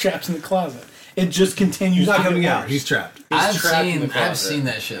 Kelly's trapped in the closet. it just continues. He's not to get coming out. worse. He's trapped. I've trapped in the I've closet. seen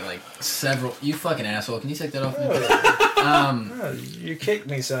that shit like several. You fucking asshole! Can you take that off me? Oh, you kicked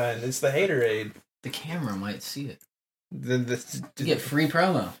me, son. It's the haterade. The camera might see it. You You get free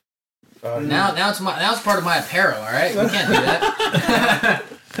promo. Oh, Now it's part of my apparel. All right, we can't do that.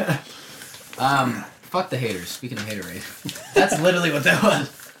 Fuck the haters. Speaking of haterade, that's literally what that was.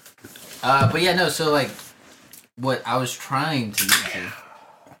 But yeah, no. So like, what I was trying to get to,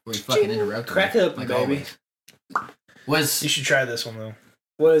 where you fucking interrupted Crack me, up, like baby. always, was You should try this one though.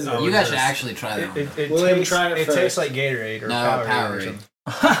 What is it? Oh, you guys it should does. actually try that one. It William, tastes, try it it first. tastes like Gatorade or No, Powerade. Powerade.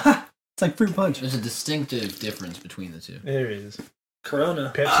 Or something. It's like fruit punch. There's a distinctive difference between the two. There it is.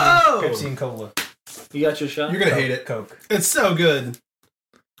 Corona. Pepsi, Oh! Pepsi and Cola. You got your shot? You're gonna hate it. Coke. It's so good.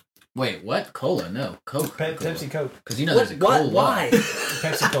 Wait, what? Cola? No, Coke. Pepsi, Coke. Because you know there's a What? Cola. Why?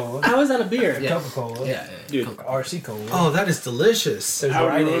 Pepsi Cola. How is that a beer? Yeah. Coca-Cola. Yeah, Dude. Coke. RC Cola. Oh, that is delicious. There's I would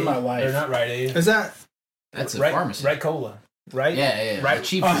Rite ruin Aid. my life. Or not Rite Aid. Is that That's a Right, pharmacy. Right Cola. Right? Yeah. Right. The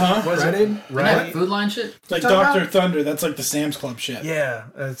cheap Uh-huh. What is Rite it? Aid? shit. Isn't that Right. food line shit? It's like Talk Dr. Thunder. That's like the Sam's Club shit. Yeah,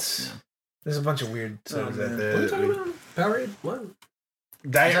 that's. Yeah. There's a bunch of weird sodas out man. there. What are you that talking we- about? Powerade? What?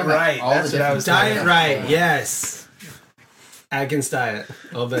 Diet Talking about Right. all That's the what I was different talking Diet about. Right. Yes. Atkins diet.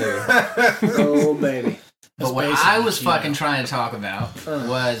 Oh baby. Oh, baby. But That's what basic, I was you know. fucking trying to talk about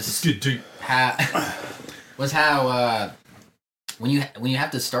was good too. how when you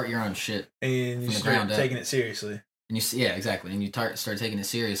have to start your own shit And you From the start ground up. taking it seriously. and you yeah exactly and you start taking it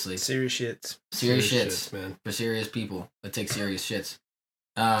seriously. Serious shits. Serious shits man. for serious people that take serious shits.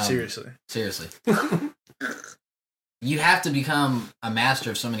 Seriously. Seriously. You have to become a master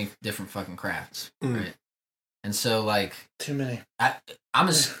of so many different fucking crafts, Mm. right? And so, like, Too many.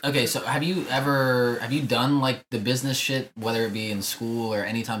 okay. So, have you done like the business shit, whether it be in school or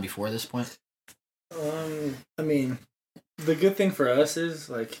any time before this point? I mean, the good thing for us is,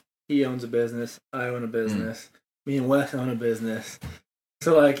 like, he owns a business, I own a business, me and Wes own a business.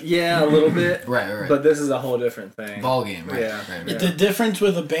 So, like, yeah, a little bit, Right. but this is a whole different thing. Ball game, right? Yeah. Right. Yeah. The difference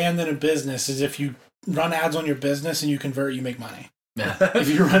with a band and a business is if you run ads on your business and you convert, you make money. Yeah. If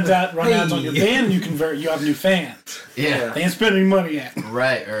you run ads on your Hey. band and you convert, you have new fans. Yeah. They ain't spending money yet.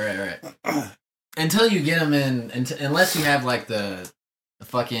 Right. Until you get them in, unless you have like the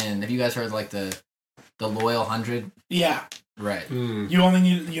fucking. Have you guys heard like the loyal 100? Yeah, Right. Mm. you don't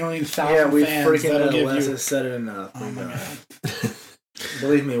need 1,000 Yeah, we fans freaking that'll know. give Wes you. has said it enough. Oh We my know. god!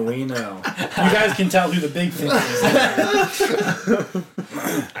 Believe me, we know. You guys can tell who the big thing is.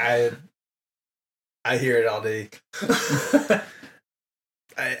 I hear it all day.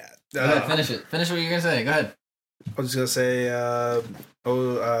 Go ahead, finish it. Finish what you're gonna say. Go ahead. I was just gonna say,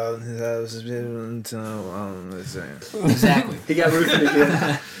 Exactly. He got roofed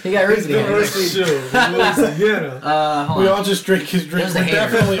again. He got rooted again. Hold We on. all just drink his drink. Those the We're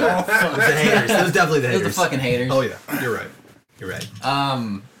haters. definitely all The fucked. haters. Those definitely the Those are haters. the fucking haters. Oh yeah, you're right. You're right.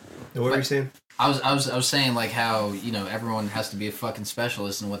 What were you saying? I was saying like how, you know, everyone has to be a fucking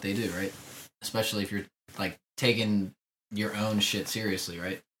specialist in what they do, right? Especially if you're like taking your own shit seriously,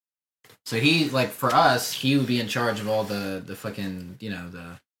 right? So he, like, for us, he would be in charge of all the fucking, you know,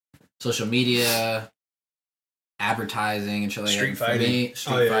 the social media, advertising and shit like Street that. For fighting. me,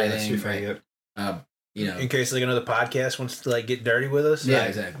 street fighting, street right? fighting. Yep. You know, in case like another podcast wants to like get dirty with us. yeah, like,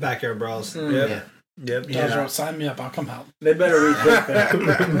 exactly. Backyard brawls. Yep. Yeah. Yep. Guys, Yeah. sign me up. I'll come help. They better rethink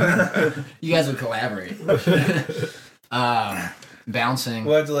that. You guys would collaborate. Bouncing.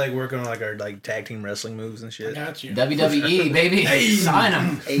 We'll have to like work on like our like tag team wrestling moves and I shit. E. got you. WWE, baby. Sign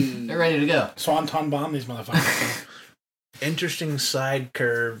them. Hey. They're ready to go. Swanton bomb these motherfuckers. Interesting side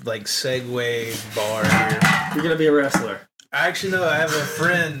curve like segue bar here. You're gonna be a wrestler. Actually, no, I have a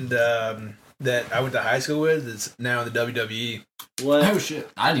friend that I went to high school with that's now in the WWE. What? Oh shit!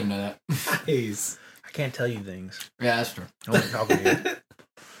 I didn't even know that. Nice. I can't tell you things. Yeah, that's true. I won't talk to you.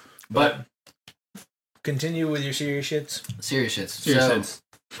 But Continue with your serious shits. serious shits. Serious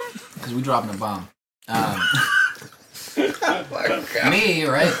Because we dropping a bomb. Me,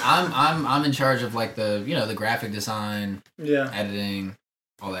 right? I'm in charge of like the, you know, the graphic design, Yeah. editing,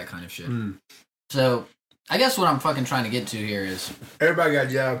 all that kind of shit. Mm. So I guess what I'm fucking trying to get to here is Everybody got a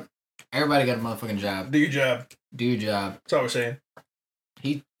job. everybody got a motherfucking job. Do your job. Do your job. That's all we're saying.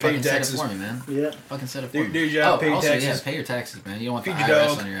 He Pay fucking your said it taxes. for me, man. Yeah. Fucking said it for Do me. your job. Pay your also, taxes. yeah, pay your taxes, man. You don't want the Feed your IRS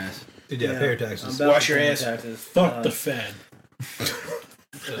dog. on your ass. Yeah, pay your taxes. I'm about Wash to your pay my ass. taxes. Fuck the Fed.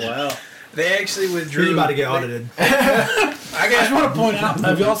 Wow. They actually withdrew. You're about to get audited. I I just want to point out,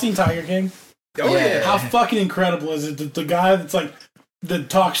 have y'all seen Tiger King? Oh Yeah. yeah. How fucking incredible is it that the guy that's like that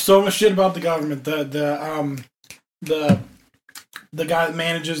talks so much shit about the government, the guy that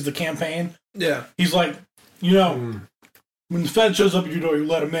manages the campaign, Yeah. he's like, you know, Mm. when the Fed shows up at your door, you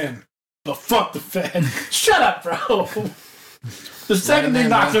let him in. but fuck the Fed. Shut up, bro. The second they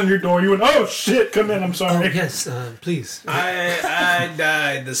man, knocked bro. on your door, you went, oh shit, come in, I'm sorry. Yes, please. I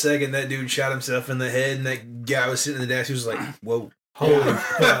died the second that dude shot himself in the head, and that guy was sitting in the desk. He was like, "Whoa, holy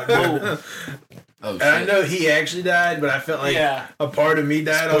fuck!" Oh And I shit. know he actually died, but I felt like Yeah. a part of me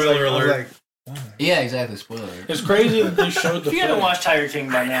died. Spoiler I was alert. like, Yeah, exactly. Spoiler. It's crazy that they showed the If you haven't footage. watched Tiger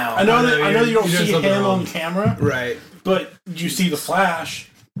King by now, I know that you don't you're doing see something him wrong. on camera, right. but you see the flash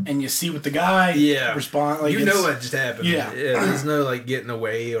and you see what the guy Yeah. respond. Like You know what just happened. Yeah. There's no like getting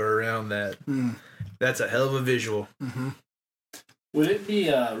away or around that. Mm. That's a hell of a visual. would it be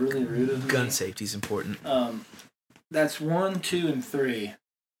really rude of me? Gun safety's important. That's 1, 2, and 3.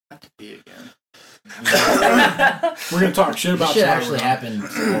 Have to be again. We're gonna talk shit This about shit tomorrow. actually happens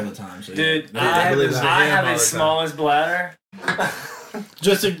all the time. So Dude, yeah. I happens to him have all his the time. smallest bladder.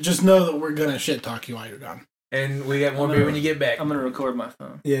 Just know that we're gonna shit talk you while you're gone. And we got one beer when you get back. I'm gonna record my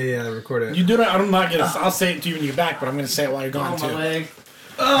phone. Yeah, record it. You do it. I'm not gonna. I'll say it to you when you get back, but I'm gonna say it while you're gone Oh, my too. leg.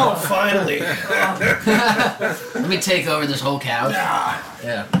 Oh, finally. Let me take over this whole couch.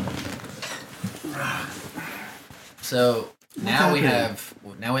 Yeah. So now we have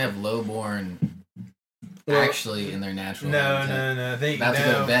Lowborn actually in their natural No. habitat. I think About to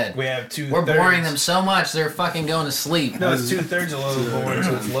go to bed. we have 2/3. We're boring them so much they're fucking going to sleep. No, it's 2/3 of Lowborn,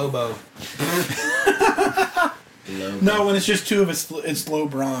 so it's Lobo. Low. No, when it's just two of us, it's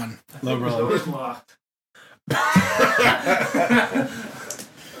Lowborn. Door's locked.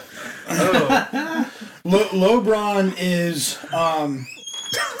 Oh, Lowborn is.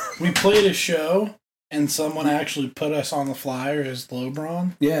 We played a show, and someone actually put us on the flyer as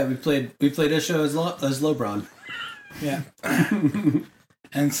Lowborn. Yeah, we played a show as Lowbron. Yeah.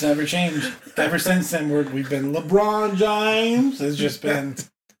 And it's never changed. Ever since then, we've been LeBron James. It's just been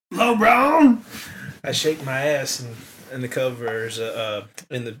LeBron. I shake my ass in the covers,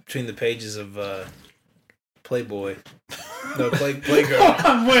 between the pages of Playboy. No,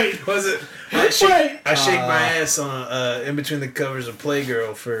 Playgirl. Wait. Was it? Wait. I shake my ass on in between the covers of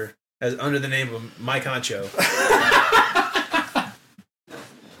Playgirl as under the name of Mike Honcho.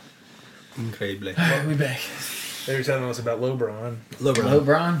 Incredibly. We back. They were telling us about Lowbron.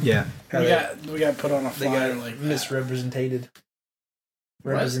 Lowbron? Yeah. How We they got put on a they flyer got like that. misrepresented.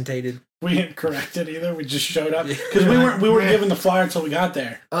 Represented. We didn't correct it either. We just showed up Yeah. because we weren't given the flyer until we got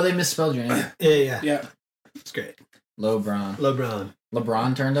there. Oh, they misspelled your name. Yeah. Yeah. It's great. Lowbron. LeBron.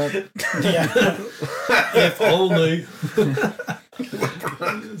 LeBron turned up? Yeah. If only.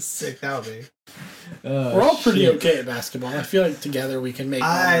 Sick, that would be. We're all pretty okay at basketball. I feel like together we can make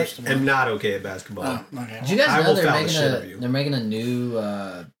I most of am it. not okay at basketball. Oh, okay. Did you guys I know will foul the shit out of you. they're making a new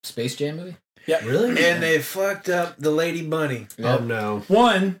Space Jam movie? Really? And they fucked up the Lady Bunny. Oh no.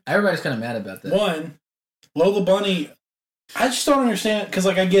 Everybody's kind of mad about that. Lola Bunny. I just don't understand because,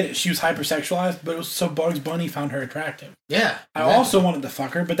 like, I get it. She was hypersexualized, but it was so Bugs Bunny found her attractive. Yeah. I also wanted to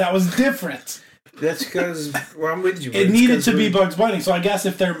fuck her, but that was different. That's because I'm with you. It needed to be Bugs Bunny, so I guess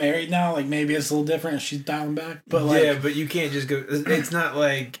if they're married now, like maybe it's a little different. If she's dialing back, but like, yeah, but you can't just go. It's not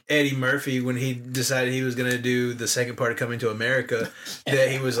like Eddie Murphy when he decided he was going to do the second part of Coming to America.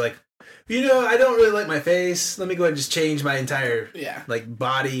 That he was like, I don't really like my face. Let me go ahead and just change my entire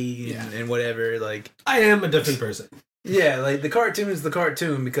body and whatever. Like, I am a different person. yeah, like the cartoon is the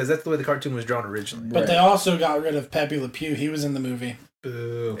cartoon because that's the way the cartoon was drawn originally. but they also got rid of Pepe Le Pew. He was in the movie,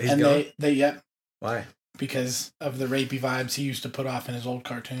 Boo. He's and gone? they Why? because of the rapey vibes he used to put off in his old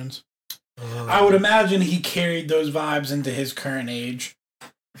cartoons. Oh. I would imagine he carried those vibes into his current age.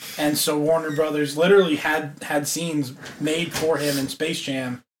 And so Warner Brothers literally had scenes made for him in Space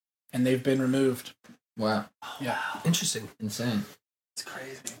Jam, and they've been removed. Wow. Yeah. Interesting. Insane. It's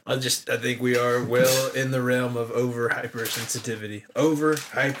crazy. I think we are well in the realm of over hypersensitivity. Over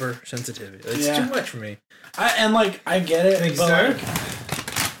hypersensitivity. It's Yeah. too much for me. I get it. Thanks, but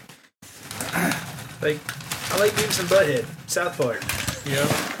sir. Like, I like Beavis and Butthead. South Park. You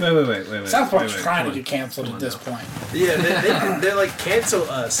know? Wait. South Park's trying to get canceled at this point. Yeah, they're like cancel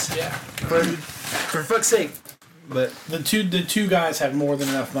us. Yeah. For fuck's sake. But The two guys have more than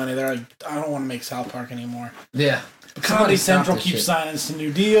enough money. They're like, I don't want to make South Park anymore. Yeah. But Comedy stop Central this keeps shit. signing some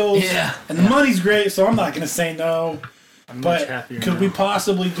new deals. Yeah. And the money's great, so I'm not going to say no. I'm much But happier could now. we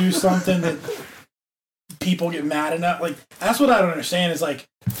possibly do something that people get mad enough? Like, that's what I don't understand is, like,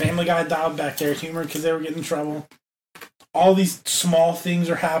 Family Guy dialed back their humor because they were getting in trouble. All these small things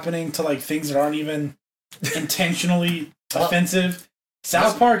are happening to, like, things that aren't even intentionally offensive.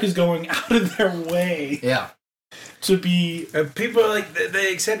 South Park is going out of their way Yeah. to be... people are like,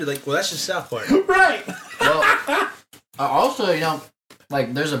 they accept it. Like, well, that's just South Park. Right! Well, also,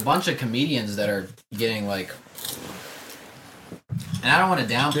 there's a bunch of comedians that are getting, like, and I don't want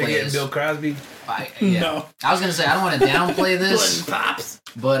to downplay Getting this. Bill Crosby. No. I was gonna say I don't want to downplay this, Pops.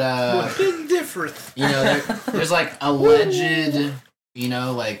 but Big difference. you know, there's like alleged, you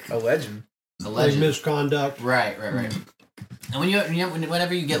know, like A legend. Like misconduct. right. And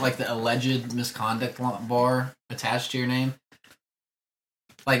whenever you get like the alleged misconduct bar attached to your name,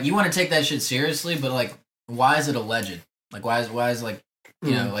 like you want to take that shit seriously, but like, why is it alleged? Like, why is like,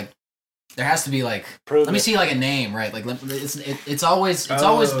 you know, like there has to be like, let me see like a name, right? Like it's always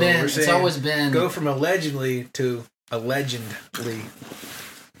been Go from allegedly to allegedly.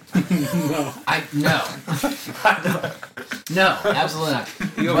 No. No, absolutely not.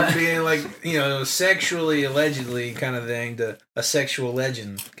 You go from being like, you know, sexually allegedly kind of thing to a sexual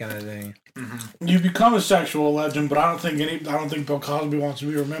legend kind of thing. You become a sexual legend, but I don't think Bill Cosby wants to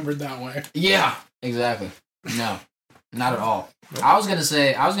be remembered that way. Yeah, exactly. No, not at all. I was gonna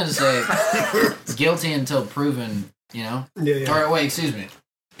say guilty until proven, you know. Yeah. Or wait, excuse me,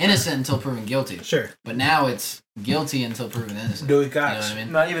 innocent until proven guilty. Sure. But now it's guilty until proven innocent. Billy You know Cox. what I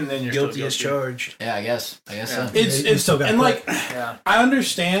mean? Not even then you're Guilty still as charged. Yeah, I guess Yeah. so. You still got and quit. like Yeah. I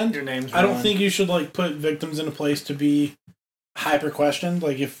understand. Your name's I don't wrong. think you should like put victims in a place to be hyper questioned.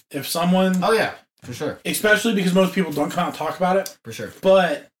 Like if someone, Oh yeah, for sure, especially because most people don't come out and talk about it, for sure.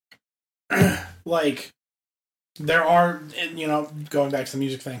 but like there are, you know, going back to the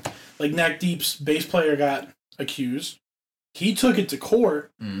music thing, like Neck Deep's bass player got accused. He took it to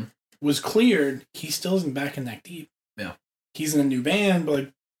court, Mhm. was cleared. He still isn't back in Neck Deep. Yeah. He's in a new band, but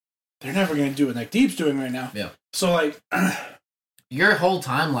like they're never going to do what Neck Deep's doing right now. Yeah. So like, Your whole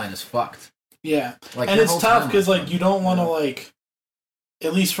timeline is fucked. yeah. Like, And your it's whole tough timeline's because like fucked. you don't want to like,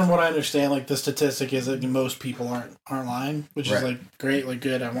 at least from what I understand, like the statistic is that most people aren't lying, which is Right. like great, like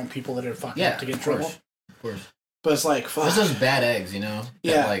good. I want people that are fucking Yeah, up to get in of trouble. course. Of course. But it's like fuck. There's those bad eggs, you know. that,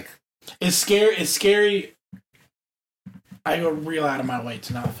 Yeah. Like It's scary. It's scary. I go real out of my way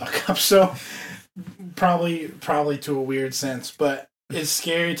to not fuck up, so probably to a weird sense, but it's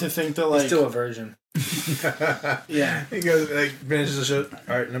scary to think that like Still a virgin. yeah. He goes, like, finishes the show.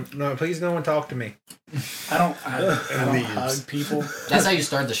 All right, no, please no one talk to me. I don't Leaves. hug people. that's how you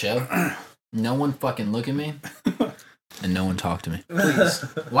start the show. No one fucking look at me, and no one talk to me. Please.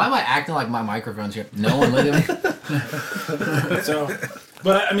 Why am I acting like my microphone's here? No one look at me. So,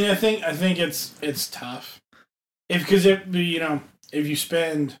 but I mean, I think it's tough. If you know, if you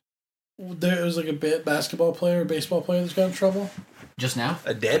spend, there was like a baseball player that's got in trouble. Just now?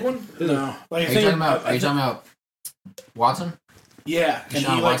 A dead one? No, like Are you talking about Watson? Yeah, and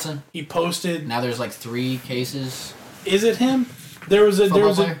Deshaun he Watson? he posted. Now there's like 3 cases. Is it him? There was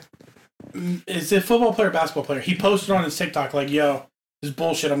Football player? It's a football player, basketball player. He posted on his TikTok like, "Yo, this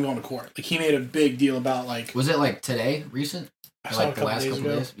bullshit. I'm going to court." Like he made a big deal about like. Was it like today? Recent? I Or saw like a the couple last days couple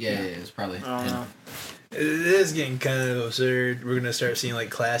ago. days? Yeah, it's probably. I don't know. It is getting kind of absurd. We're gonna start seeing like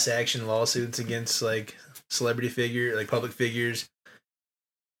class action lawsuits against like public figures,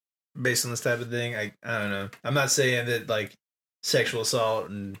 based on this type of thing. I don't know. I'm not saying that like sexual assault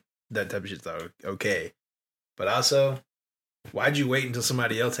and that type of shit's okay, but also, why'd you wait until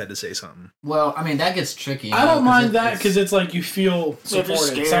somebody else had to say something? Well, I mean, that gets tricky. you I know, don't mind that it's- because it's like you feel Yeah, if you're supported.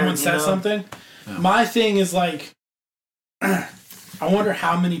 scared, Someone you says know? something. Yeah. My thing is like, I wonder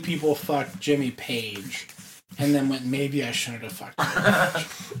how many people fucked Jimmy Page, and then went, maybe I shouldn't have fucked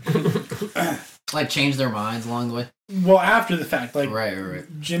him. like change their minds along the way. Well, after the fact, like Right.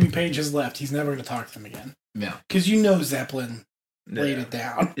 Jimmy Page has left. He's never going to talk to them again Yeah. because you know Zeppelin laid Yeah. it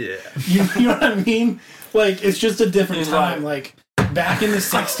down. Yeah. You know what I mean? Like it's just a different He's time. Like back in the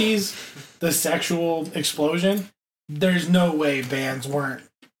 '60s, the sexual explosion. There's no way bands weren't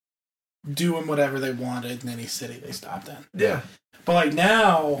doing whatever they wanted in any city they stopped in. Yeah. But like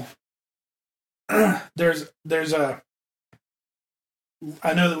now, there's a.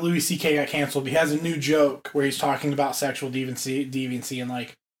 I know that Louis C.K. got canceled, but he has a new joke where he's talking about sexual deviancy, and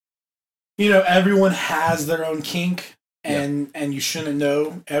like, you know, everyone has their own kink, and you shouldn't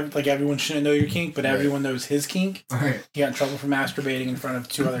know, like everyone shouldn't know your kink, but Right. everyone knows his kink. Right. He got in trouble for masturbating in front of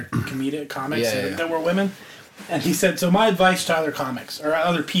 2 other comics Yeah. that were women, and he said, "So my advice to other comics or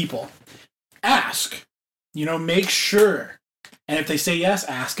other people, ask, you know, make sure, and if they say yes,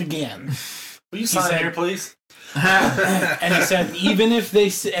 ask again." Will you sign said- here, please? And he said,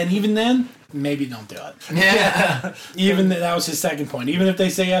 even then, maybe don't do it. Yeah. That was his second point. Even if they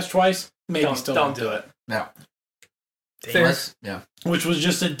say yes twice, maybe still don't do it. No. Fair. Let's- Yeah. Which was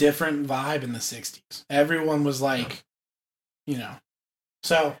just a different vibe in the '60s. Everyone was like, you know,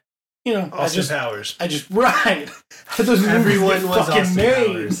 so you know, Austin Powers. I just right. Those Everyone movies was fucking Austin made.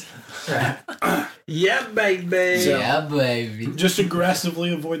 Powers. Yeah, baby. So- Yeah, baby. Just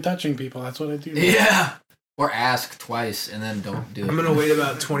aggressively avoid touching people. That's what I do. Yeah. Or ask twice and then don't do it. I'm gonna wait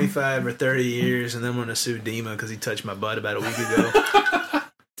about 25 or 30 years, and then I'm gonna sue Dima because he touched my butt about a week ago.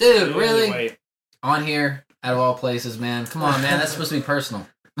 Dude, really? Wait. On here, out of all places, man. Come on, man. That's supposed to be personal.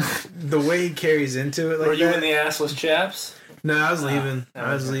 The way he carries into it, like Were you that. in the assless chaps? No, I was leaving. Oh,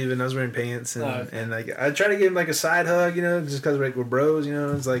 I was okay. leaving. I was wearing pants, and, Oh, okay. and like I try to give him like a side hug, you know, just because we're bros, you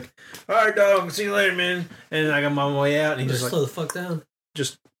know. It's like, all right, dog, see you later, man. And like I'm on my way out, and he's Just just slow like, the fuck down.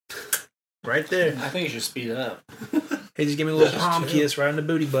 just right there. I think you should speed up. He just gave me a little Just palm chill. kiss right on the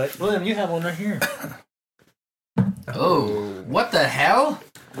booty butt. William, you have one right here. Oh, what the hell?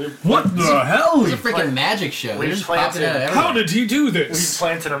 What the hell? It's a freaking magic show. we They're just planted- popping out everywhere. How did he do We this?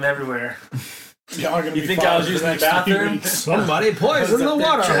 planted them everywhere. Y'all are gonna You be think I was fired using for the next few bathroom? weeks. Somebody poisoned the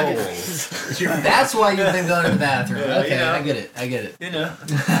water hole. That's why you've been going to the bathroom. Yeah, Okay, you know. I get it. You know.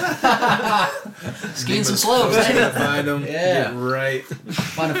 Skiing some slopes. Supposed to Hey. find him. Yeah. Get right.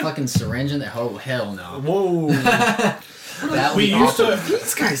 Find a fucking syringe in there. Oh, hell no. Whoa. That We would used be to. awesome.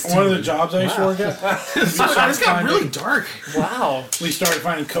 These guys. One of the jobs I used to work at, It's got really dark. Wow. we started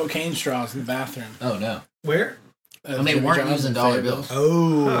finding cocaine straws in the bathroom. Oh, no. Where? And they weren't using dollar bills.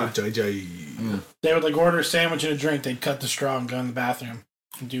 Oh, JJ. They would like order a sandwich and a drink. They'd cut the straw and go in the bathroom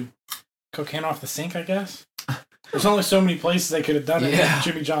and do cocaine off the sink. I guess there's only so many places they could have done it. Yeah. Like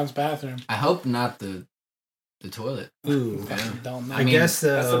Jimmy John's bathroom. I hope not the toilet. Ooh. Okay. Don't know. I mean, guess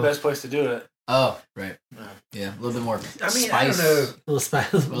That's the best place to do it. Oh, right. Yeah, a little bit more I mean, spice. I don't know. little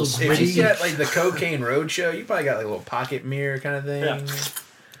spice. Little If Gritty. you got like the Cocaine Roadshow, you probably got like a little pocket mirror kind of thing. Yeah.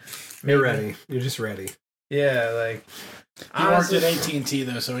 You're ready. You're just ready. Yeah, like He worked at AT&T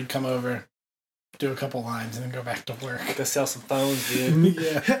though, so he'd come over, do a couple lines, and then go back to work. Go sell some phones, dude.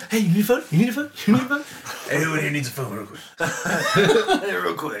 Yeah. Hey, you need a phone? You need a phone? You need a phone? Anyone here needs a phone real quick. Hey,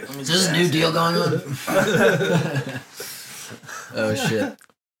 real quick. Is this a new deal going on? Oh shit,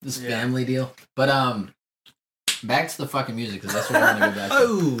 this family deal. But back to the fucking music because that's what I want to go back to.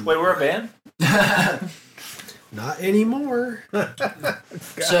 Oh, Wait, we're a band? not anymore.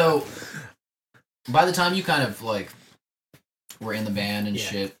 So, by the time you kind of like were in the band and Yeah.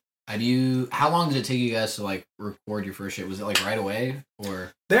 shit, how long did it take you guys to like record your first shit? Was it like right away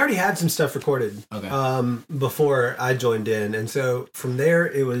or They already had some stuff recorded okay? before I joined in, and so from there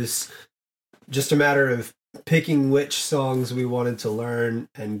it was just a matter of picking which songs we wanted to learn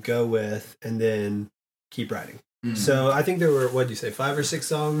and go with, and then keep writing. Mhm. So I think there were, what do you say, 5 or 6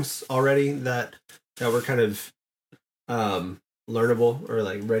 songs already that were kind of learnable or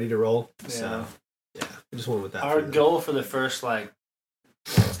like ready to roll. So yeah, I just went with that. Our for them. goal for the first,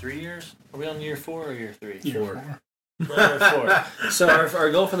 3 years? Are we on year 4 or year 3? Year Four. four. We're on year 4. So our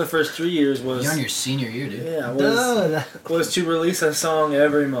goal for the first 3 years was... You're on your senior year, dude. Yeah, Duh, was to release a song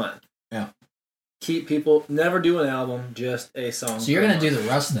every month. Yeah. Keep people... Never do an album, just a song. So you're per gonna do month. the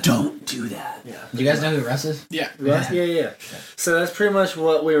Russ thing. don't do that. Yeah. Do you guys know who Russ is? Yeah. Right? Yeah. So that's pretty much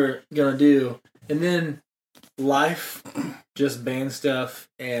what we were gonna do, and then life, just band stuff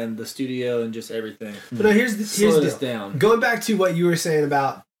and the studio and just everything. But no, here's the Slowed us deal. down. Going back to what you were saying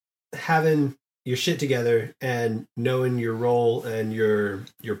about having your shit together and knowing your role and your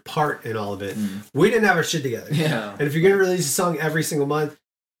part in all of it. We didn't have our shit together. Yeah. And if you're gonna release a song every single month,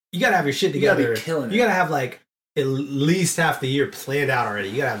 you gotta have your shit You gotta together. be killing it. You gotta have like at least half the year planned out already.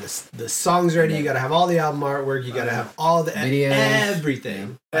 You gotta have the songs ready. You gotta have all the album artwork. You gotta have all the Videos.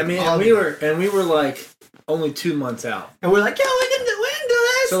 everything. I mean, all and the- we were like only 2 months out. and we're like, yo, we can do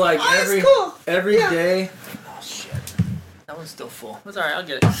this. So like Oh, that's every cool. every Yeah. day. Oh shit, that one's still full. That's all right. I'll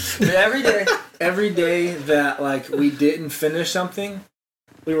get it. But every day that like we didn't finish something,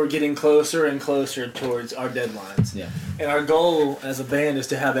 we were getting closer and closer towards our deadlines. Yeah. And our goal as a band is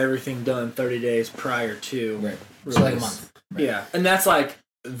to have everything done 30 days prior to Right. release. So like a month. Right. Yeah, and that's like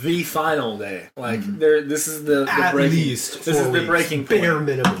the final day. Like Mhm. this is the At breaking. least This 4 is the weeks, breaking point. bare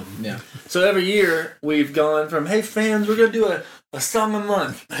minimum. Yeah. So every year we've gone from, hey fans, we're gonna do a song a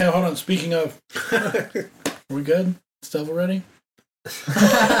month. Hey, hold on. Speaking of, are we good? Stuff already?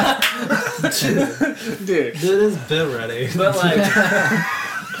 Dude. It is been ready. But like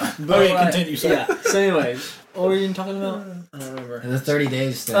Okay, continue, sorry. Yeah. So anyways, what were you talking about? I don't remember. And the 30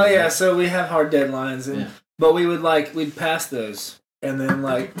 days thing. Oh yeah, so we have hard deadlines and Yeah. but we'd pass those and then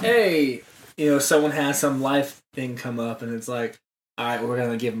like, hey, someone has some life thing come up and it's like, all right, we're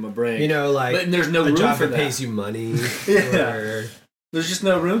gonna give them a break. Like but there's no a room job for that that. pays you money. Yeah. Or, There's just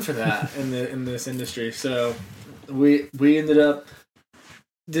no room for that in this industry. So we ended up.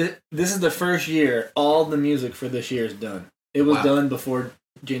 This is the first year all the music for this year is done. It was Wow. done before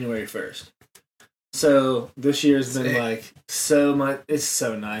January 1st. So this year's been Sick. like so much. It's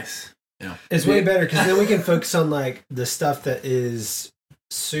so nice. it's way better because then we can focus on like the stuff that is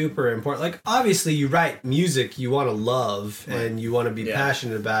super important. Like, obviously, you write music you want to love and you want to be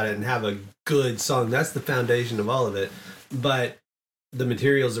passionate about it and have a good song. That's the foundation of all of it. But the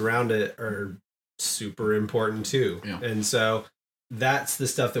materials around it are super important too. Yeah. And so that's the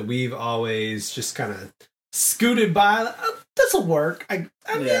stuff that we've always just kind of scooted by. Like, oh, this'll work. I mean,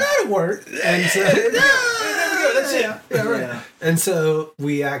 that'll work. And so, that's it. Yeah, right. Yeah. And so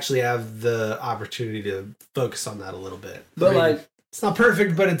we actually have the opportunity to focus on that a little bit. But like, it's not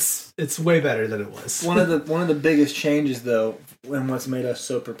perfect, but it's way better than it was. one of the biggest changes though, and what's made us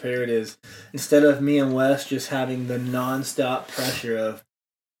so prepared is instead of me and Wes just having the nonstop pressure of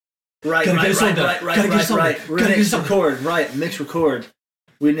right, mix, record.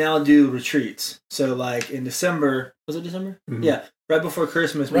 We now do retreats. So like in December, was it December? Mm-hmm. Yeah, right before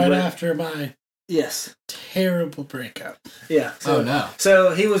Christmas. Right after my terrible breakup. Yeah. So, oh no.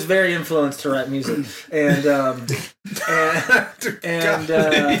 So he was very influenced to write music, and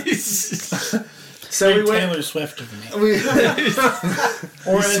so we went. Taylor Swift of me, We,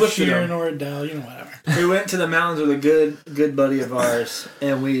 or Ed swifted Sheeran, him. or Adele, whatever. We went to the mountains with a good buddy of ours,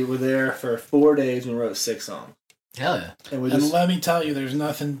 and we were there for 4 days and wrote 6 songs. Hell yeah. And we And just let me tell you, there's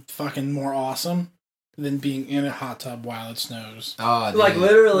nothing fucking more awesome than being in a hot tub while it snows. Oh, dude. like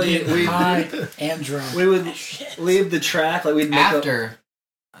literally Getting high and drunk. we would leave the track like we'd make after.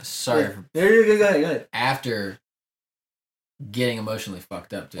 Sorry. There you go. Go ahead. After getting emotionally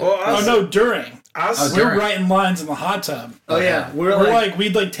fucked up, dude. Oh no, during. Oh, We're during. writing lines in the hot tub. Oh yeah, We're like,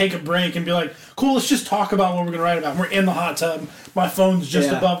 we'd like take a break and be like, cool, let's just talk about what we're gonna write about. And we're in the hot tub. My phone's just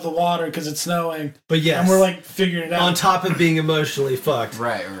above the water because it's snowing. But yes, and we're like figuring it out. on top of being emotionally fucked.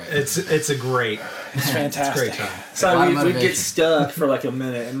 Right. It's a great, It's fantastic. great time. So A lot of we'd get motivation. stuck for like a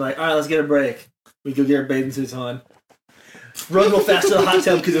minute and like, all right, let's get a break. We go get our bathing suits on, run real fast to the hot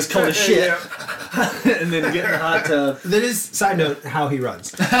tub because it's cold as shit, and then get in the hot tub. That is, side note, how he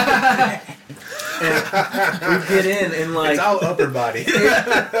runs. And we get in and like It's all upper body.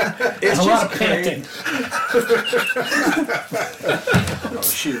 it's A lot just of crazy. panting. Oh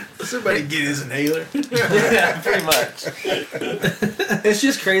shoot! Somebody get his inhaler. Yeah, pretty much. It's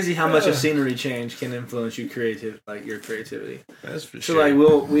just crazy how much a scenery change can influence your creativity. That's for So sure.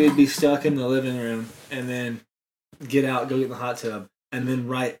 like we'd be stuck in the living room and then get out, go get in the hot tub, and then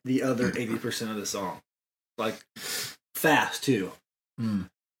write the other 80% of the song, like fast too. Mm.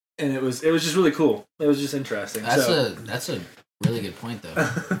 And it was just really cool. It was just interesting. That's a really good point though.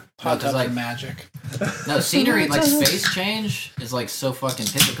 Hot tubs like are magic. No, scenery, like space change is like so fucking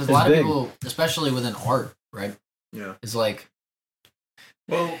pivotal because a lot of big. people, especially within art, right? Yeah. Is like,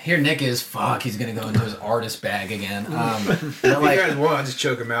 Well, here Nick is, fuck, he's gonna go into his artist bag again. if But you like, guys want, I'll just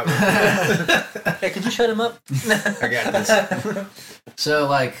choke him out. Hey, could you shut him up? I got this. so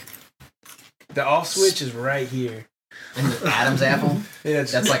like, The off switch is right here. in the Adam's apple, Yeah,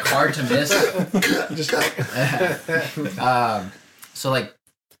 it's that's like hard to miss. just like So like,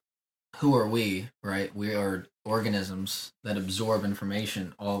 who are we, right? We are organisms that absorb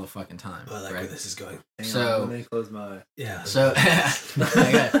information all the fucking time, I like right? where this is going. Hang So- on, let me close my eye. Yeah. So,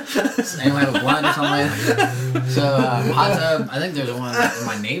 anyone have a blunt or something like that? So, hot tub, I think there's one in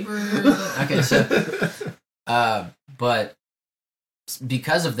my neighbor. Okay, so, but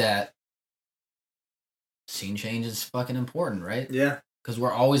because of that, scene change is fucking important, right? Yeah. Because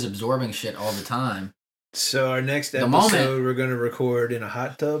we're always absorbing shit all the time. So our next The episode, moment- we're gonna record in a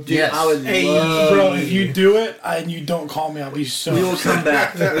hot tub. Dude, Yes. I would Hey, love bro, if you do it and you don't call me, I'll be so. we will come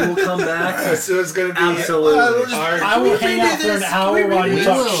back. We will come back. So it's gonna be Absolutely. I will hang out for an hour while you We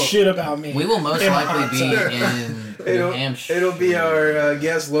talk will- shit about me. We will most In a likely hot be tub. in New Hampshire. It'll be our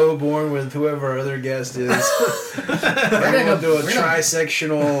guest Lowborn with whoever our other guest is. We're gonna do a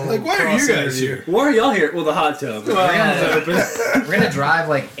trisectional. Like, why are you cross guys interview. here? Why are y'all here? Well, the hot tub. We're gonna drive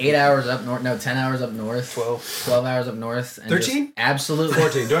like 8 hours up north. No, 10 hours up north. 12 hours up north. And 13? just absolutely,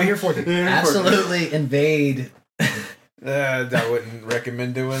 14. Do I hear 14? absolutely invade. I wouldn't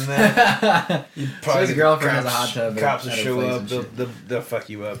recommend doing that. So his girlfriend has a hot tub. Cops will at her show place up. and They'll, shit. they'll fuck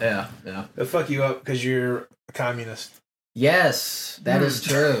you up. Yeah. They'll fuck you up because you're a communist. Yes, that is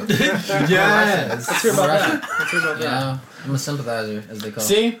true. Yes. Let's hear about Russian. that. Let's hear about You that. know, I'm a sympathizer, as they call it.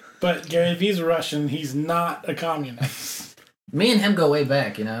 See, but Gary V's a Russian. He's not a communist. Me and him go way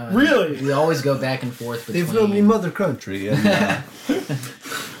back, you know. and Really? We always go back and forth They're from the between. mother country. And,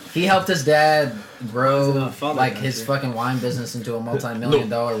 He helped his dad He's grow not father like country. his fucking wine business into a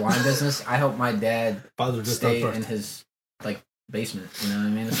multi-million-dollar wine business. I helped my dad father just stay not in first. his like basement. You know what I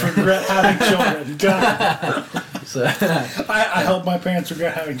mean? It's like- Regret having children. God. so, I hope my parents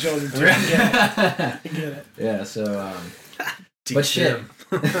regret having children too. I get it. I get it. yeah. So, Teach but shit.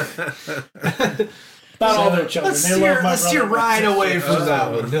 them. Not all their children. Let's They steer, love my let's steer brother. right away from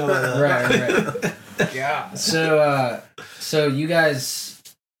that one. No, Right. Yeah. So you guys,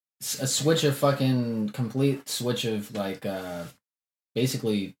 a switch of complete switch of like,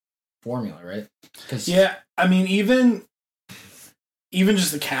 basically formula, right? Cause Yeah, I mean, even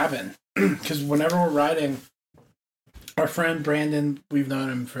just the cabin, because whenever we're riding, our friend Brandon, we've known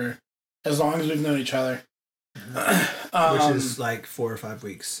him for as long as we've known each other. which is like 4 or 5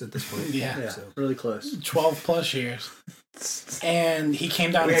 weeks at this point. Yeah. So. Really close. 12 plus years. And he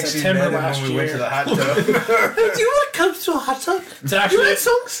came down We in actually September met him last when we year. went to the hot tub. Do you know what comes to a hot tub? It's actually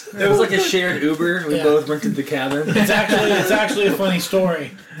songs? It was like a shared Uber. We Yeah. both rented the cabin. it's actually a funny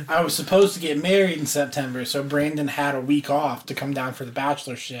story. I was supposed to get married in September, so Brandon had a week off to come down for the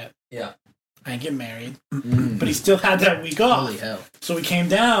bachelor shit. Yeah. I didn't get married, but he still had that week off. Holy hell. So we came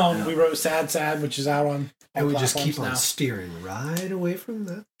down. We wrote "Sad Sad," which is out on. And we all just keep platforms on now. steering right away from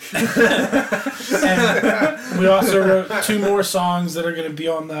that. And we also wrote 2 more songs that are going to be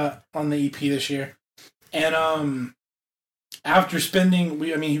on the EP this year. And after spending,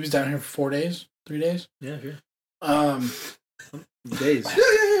 he was down here for 3 days. Yeah, sure. Days,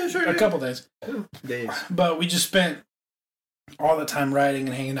 Sure. a couple days. Days. But we just spent all the time riding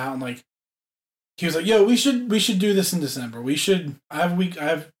and hanging out, and like he was like, "Yo, we should do this in December. I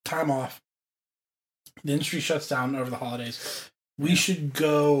have time off. The industry shuts down over the holidays. We should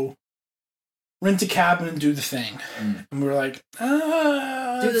go rent a cabin and do the thing." And we were like,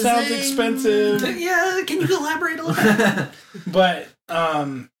 it sounds expensive. Yeah, can you elaborate a little bit? But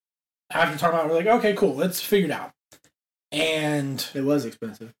after talking about it, we're like, okay, cool, let's figure it out. And It was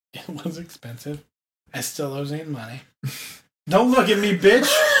expensive. it was expensive. I still owe Zane money. Don't look at me, bitch.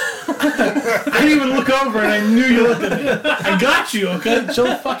 I didn't even look over and I knew you looked at me. I got you, okay? Chill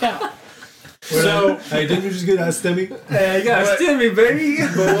the fuck out. So, Hey, didn't you just get that stimmy? Hey, you gotta steal me, baby.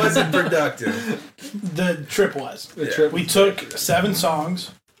 But was it productive? the trip was. The trip. We took 7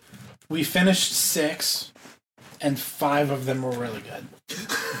 songs. We finished 6. And 5 of them were really good.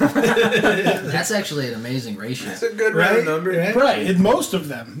 That's actually an amazing ratio. It's a good round number. Right. And most of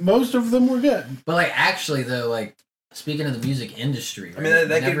them were good. But like actually though, like speaking of the music industry, right? I mean, that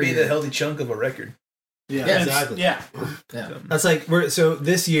could whenever be you're- the healthy chunk of a record. Yeah. Yeah, exactly. Yeah. That's like so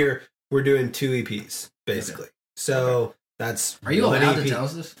this year we're doing 2 EPs basically. So that's Are you one allowed EP. to tell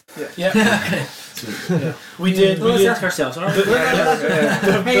us this? Yeah. Okay. Sweet. We did. Well, We let's did. ask ourselves. All The,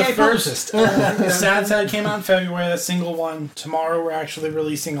 right? the first Sad Sad came out in February. That single one. Tomorrow we're actually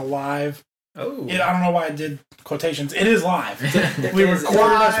releasing a live. Oh. I don't know why I did quotations. It is live. We It is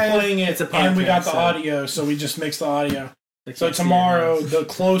recorded us live. playing it, It's a and we got podcast, the so- audio, so we just mixed the audio. They So can't see tomorrow, it, the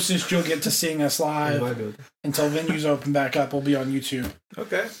closest you'll get to seeing us live Might do it. until venues open back up will be on YouTube.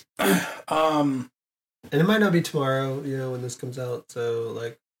 Okay. And it might not be tomorrow, when this comes out. So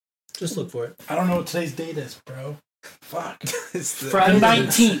like, just look for it. I don't know what today's date is, bro. Fuck. It's the- The Friday.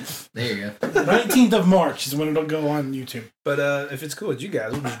 19th. There you go. 19th of March is when it'll go on YouTube. But if it's cool with you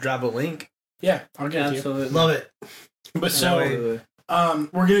guys, we'll just drop a link. Yeah, I'll get it to you. Absolutely. Love it. But so, Absolutely.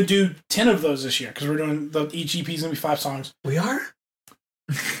 we're gonna do 10 of those this year because we're doing each EP is gonna be 5 songs. We are?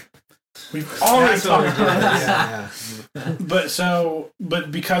 We've already That's what talked we're about doing. this. Yeah.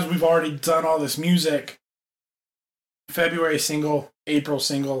 But because we've already done all this music, February single, April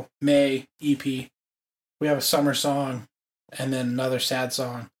single, May EP, we have a summer song, and then another sad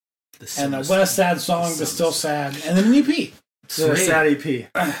song, and a less sad song but still sad, and then an EP. So a sad EP.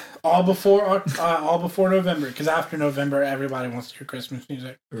 All before November, because after November, everybody wants to hear Christmas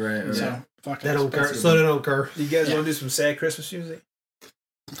music. Right. So fuck That it. don't occur. So that don't occur. You guys Yeah. want to do some sad Christmas music?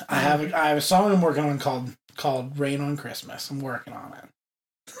 I have a song I'm working on called "Rain on Christmas." I'm working on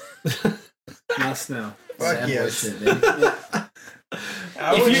it. Not snow. Fuck Sad boy yes. shit, baby.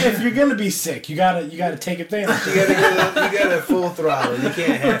 If you're gonna be sick, you gotta take advantage. You gotta full throttle. You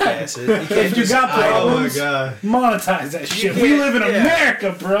can't half-ass it. You can't If you just got idle. problems, god. monetize that shit. We can't- live in yeah.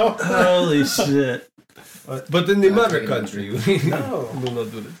 America, bro. Holy shit. But in the I'll mother take it. country, we No. will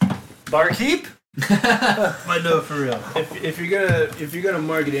not do this. Barkeep? But no, for real. If you're gonna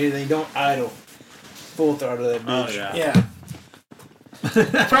market anything, don't idle. Full throttle that bitch. Yeah.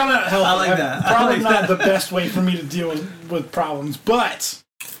 Probably not healthy. I like that. I Probably like not the best way for me to deal with problems, but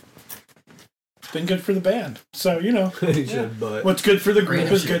it's been good for the band. So You should, but what's good for the Great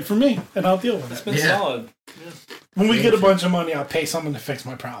group is shit. good for me, and I'll deal with it. Been Yeah. solid. When we get a bunch of money, I'll pay someone to fix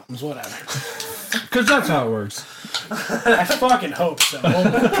my problems. Whatever. Because that's how it works. I fucking hope so. Oh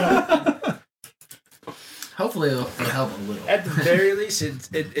my God. Hopefully it'll help a little. At the very least, it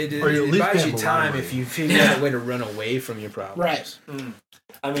Or you at least buys pay you them a lot of time money. if you figure out a way to run away from your problems. Right.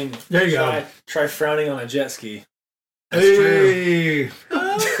 I mean, There you go. try frowning on a jet ski. That's true.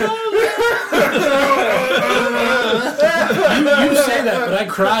 hey,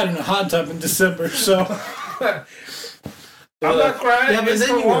 cried in a hot tub in December, so I'm not crying. Yeah, but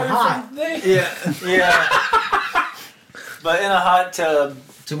then you were hot. Yeah. But in a hot tub,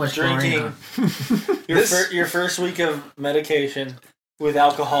 Too much drinking chlorine, your first week of medication with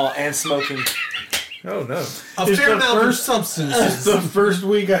alcohol and smoking. Oh no. A It's fair the amount of first- substances. the first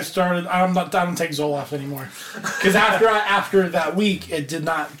week I started, I don't take Zoloft anymore because after that week it did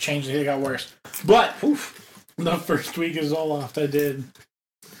not change. It got worse. But the first week of Zoloft I did.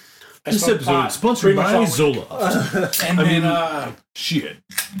 I This smoked episode pot is sponsored pretty much by all week. Zola. And I then mean- Shit.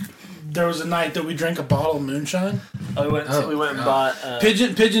 there was a night that we drank a bottle of moonshine. We went and God. bought.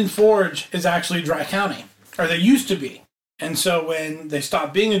 Pigeon Forge is actually Dry County, or they used to be. And so when they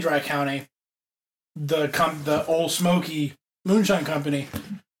stopped being a Dry County, the Old Smoky Moonshine Company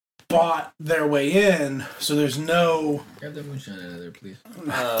bought their way in. So there's no, grab that moonshine out of there, please.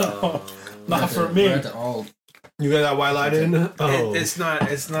 not for me. We're at the all. You got that white light in? Oh. It's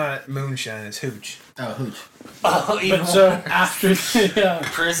not moonshine. It's hooch. Oh, hooch. But so after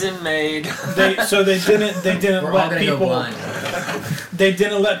Prison made. they didn't We're all let gonna go people blind. they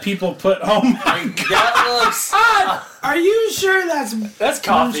didn't let people put oh my That looks. Are you sure that's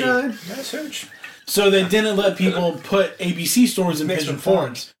coffee. moonshine? That's hooch. So they didn't let people put ABC stores in Mixed Pigeon with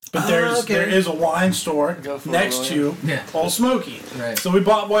Forge. But there is a wine store Go for it, next to Yeah. Old Smoky. Right. So we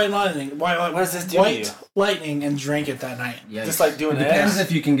bought White Lightning, What does this do to White you? Lightning, and drank it that night. Yeah. Just like doing Depends that.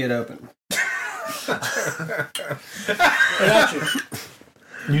 if you can get open. I got you.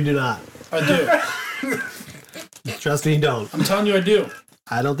 You do not. I do. Trust me, you don't. I'm telling you, I do.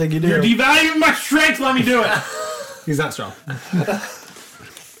 I don't think you You're do. devaluing my strength. Let me do it. He's not strong.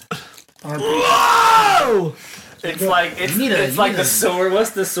 Whoa! It's like You need a- the sword. What's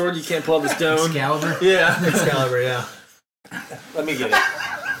the sword you can't pull up the stone? Excalibur. Yeah. Excalibur, yeah. Let me get it.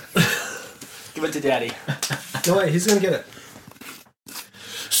 Give it to Daddy. No, wait, he's gonna get it.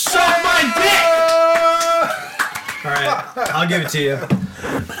 Suck my dick! Alright, I'll give it to you.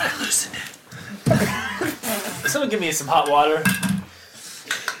 Someone give me some hot water.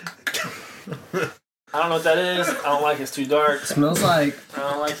 I don't know what that is. I don't like it. It's too dark. Smells like I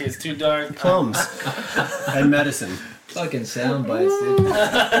don't like it. It's too dark. plums and medicine. Fucking sound bites, dude.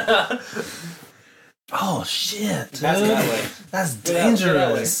 Oh shit, That's that way. That's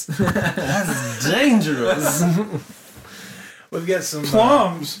dangerous. That's dangerous. We've got some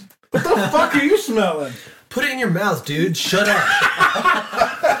Plums. What the fuck are you smelling? Put it in your mouth, dude. Shut up.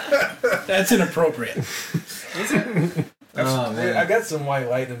 That's inappropriate. Oh man. I got some white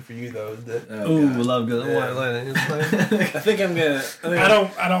lightning for you though. Oh, Ooh, God. love good white lightning. I think I'm gonna. I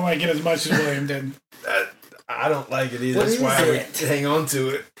don't like it as much as William did. I don't like it either. What That's is why I it? would hang on to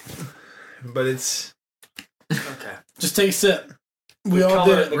it. But it's Okay. Just take a sip. We all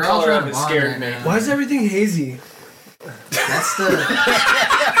did The We're all color trying of to it bond scared right me. now. Why is everything hazy? That's the.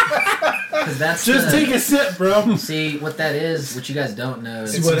 'Cause that's Just the, take a sip, bro. See what that is. What you guys don't know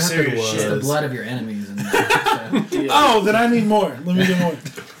is It's what some happened serious it's the was blood of your enemies. In there, so. Yeah. Oh, then I need more. Let me get more.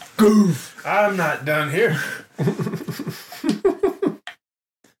 I'm not done here.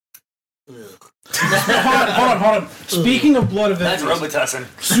 Hold on. Speaking of blood of That's enemies,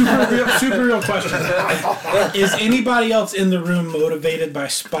 Robitussin. super real question. Is anybody else in the room motivated by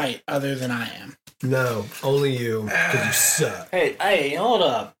spite other than I am? No, only you, because you suck. Hey, hold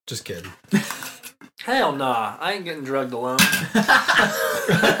up. Just kidding. Hell nah. I ain't getting drugged alone. So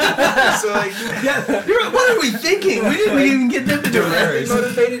like, Yeah, what are we thinking? We didn't even get them to do directly it.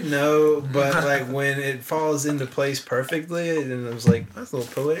 motivated? No, but like when it falls into place perfectly, then I was like, that's a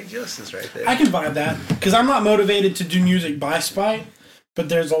little poetic justice right there. I can vibe that because I'm not motivated to do music by spite. But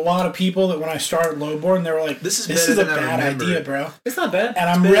there's a lot of people that when I started Lowborn, they were like, This is "This better is a than I bad remember idea, it." bro." It's not bad. And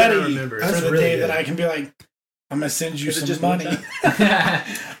I'm better than I ready remember it. for That's the really day good. that I can be like, "I'm gonna send you Is it some just money. moonshine?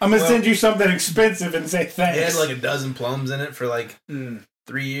 I'm gonna send you something expensive and say It thanks." had like a dozen plums in it for like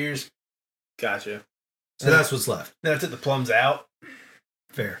 3 years. Gotcha. So that's what's left. Then I took the plums out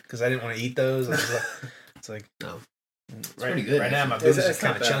Fair. because I didn't want to eat those. I was like, it's like No. right, pretty good, right now my actually. boobs are It's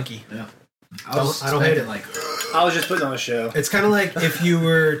kind of not bad. chunky. I don't hate it. Like, I was just putting on a show. It's kind of like if you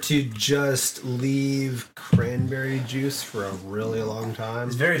were to just leave cranberry juice for a really long time.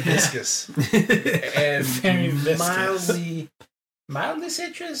 It's very viscous and Very viscous. mildly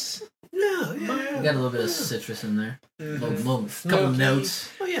citrus. Yeah, you yeah. got a little bit of citrus in there. Little couple Smoky. notes.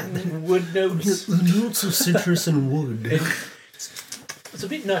 Oh yeah. Wood notes. The notes of citrus and wood. It's a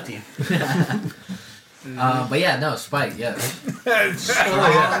bit nutty. But yeah, no, Spike, yeah. yeah. And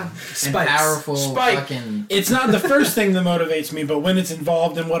Spikes. powerful Spike. fucking. It's not the first thing that motivates me, but when it's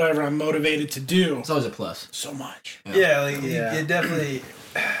involved in whatever I'm motivated to do, It's always a plus. so much. Yeah, like Yeah. it definitely.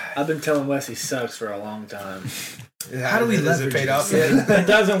 I've been telling Wes he sucks for a long time. How do we does it leverage paid off? this? It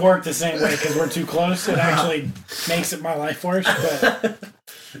doesn't work the same way because we're too close. It actually makes it my life worse. But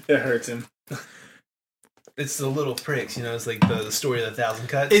It hurts him. It's the little pricks, you know. It's like the story of the 1,000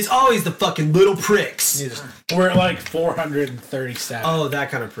 cuts. It's always the fucking little pricks. You just we're at like 437. Oh,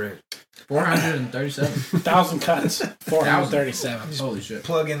 that kind of prick. 437. 1,000 cuts. 437. Holy shit.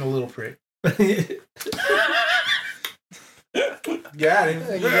 plug in the little prick. Got him.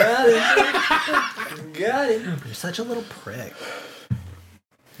 Got it. You're such a little prick.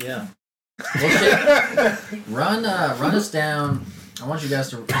 Yeah. Well, shit. Run us down. I want you guys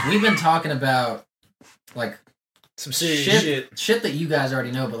to. We've been talking about like Some serious shit that you guys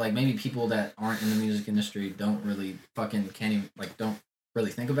already know, but like maybe people that aren't in the music industry don't really can't even don't really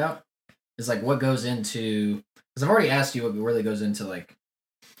think about. It's like what goes into. Because I've already asked you what really goes into like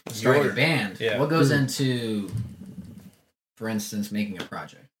starting a band. Yeah. What goes into, for instance, making a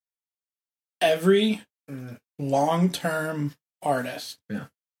project? Every long-term artist. Yeah.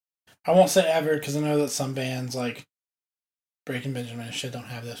 I won't say ever because I know that some bands like Breaking Benjamin and shit don't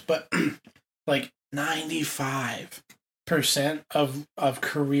have this, but like 95% of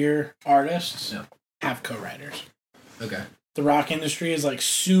career artists have co-writers. Okay. The rock industry is like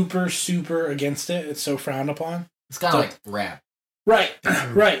super, super against it. It's so frowned upon. It's kind of like rap. Right,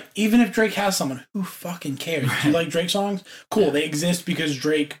 right. Even if Drake has someone, who fucking cares? Do you like Drake songs? Cool, they exist because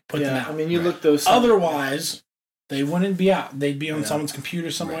Drake put them out. I mean, you look those. Otherwise, they wouldn't be out. They'd be on someone's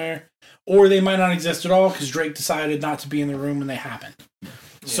computer somewhere, or they might not exist at all because Drake decided not to be in the room when they happened. Yeah.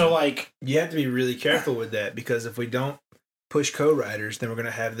 So, like, You have to be really careful with that because if we don't push co-writers, then we're going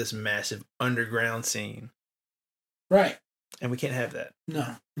to have this massive underground scene. Right. And we can't have that.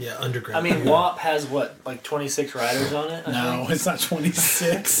 No. Yeah, underground. I mean, WAP has what, like 26 writers on it? No, it's not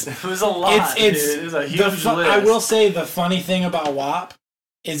 26. It was a lot. Dude. It was a huge list. I will say the funny thing about WAP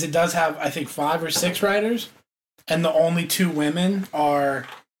is it does have, I think, 5 or 6 writers, and the only 2 women are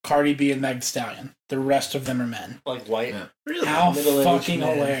Cardi B and Meg Thee Stallion. The rest of them are men. Like white? Yeah. Really? How Middle-aged fucking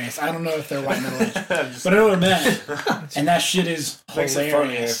men. hilarious. I don't know if they're white middle-aged, Just but I know they're men. And that shit is makes it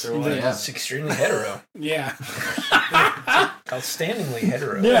funny hilarious. after a while. Yeah. It's extremely hetero. Yeah. Outstandingly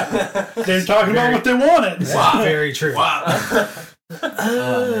hetero. Yeah. They're talking about what they wanted. wow, very true. Oh.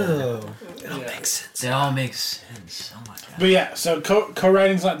 It all makes sense. It all makes sense. Oh my god. But yeah, so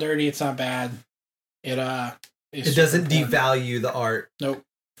co-writing's not dirty. It's not bad. It It doesn't devalue the art. Nope.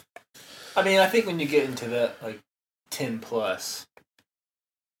 I mean, I think when you get into that, like, 10 plus.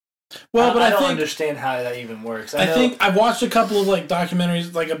 Well, but I I don't think understand how that even works. I think I've watched a couple of like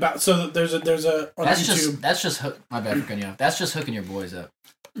documentaries like about there's a on That's YouTube. that's just my bad for cutting you off. That's just hooking your boys up.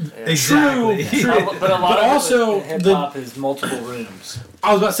 Exactly. True. But a lot But of also hip hop is multiple rooms.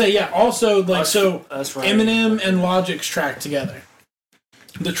 I was about to say yeah. Also like so Us right. Eminem and Logic's track together.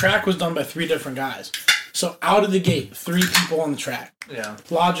 The track was done by 3 different guys. So out of the gate, 3 people on the track. Yeah.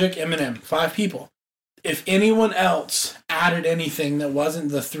 Logic, Eminem, 5 people. If anyone else added anything that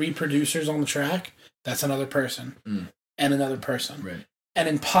wasn't the 3 producers on the track, that's another person. And another person. Right. And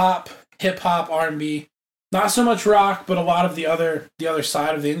in pop, hip hop, R&B, not so much rock, but a lot of the other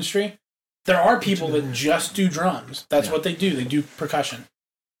side of the industry, there are people that just do drums. That's what they do. They do percussion.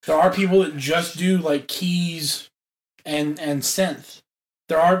 There are people that just do like keys and synth.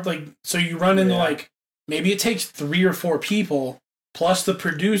 There are like so you run into like maybe it takes 3 or 4 people plus the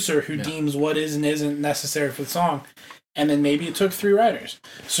producer who deems what is and isn't necessary for the song. And then maybe it took 3 writers.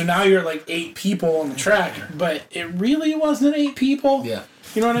 So now you're like 8 people on the track, but it really wasn't 8 people. Yeah.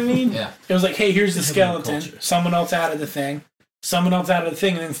 You know what I mean? Yeah. It was like, hey, here's the skeleton. Someone else added the thing. Someone else added the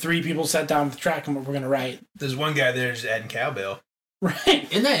thing, and then 3 people sat down with the track and what we're gonna write. There's one guy there just adding cowbell. Right.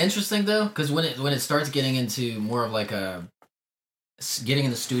 Isn't that interesting though? Because when it starts getting into more of like getting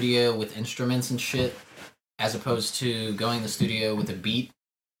in the studio with instruments and shit, as opposed to going in the studio with a beat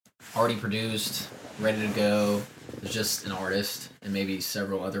already produced, ready to go. There's just an artist and maybe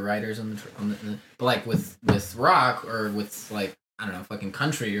several other writers on the but like with rock or with like I don't know fucking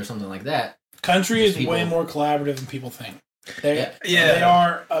country or something like that. Country is way more collaborative than people think. They Yeah.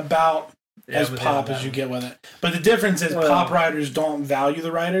 are about as but pop they don't as you get with it. But the difference is pop writers don't value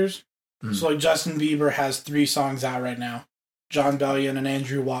the writers. So like Justin Bieber has 3 songs out right now. John Bellion and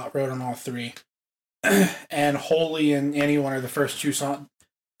Andrew Watt wrote on all 3. And Holy and Anyone are the first 2 songs.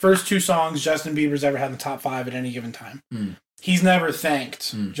 First 2 songs Justin Bieber's ever had in the top 5 at any given time. He's never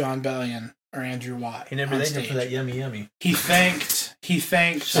thanked John Bellion or Andrew Watt. He never thanked him for that yummy. He thanked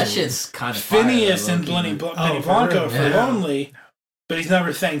That shit's kind of Phineas and Benny Blanco for Lonely, but he's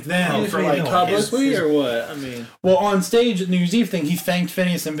never thanked them for like publicly or what? I mean, well, on stage at New Year's Eve thing, he thanked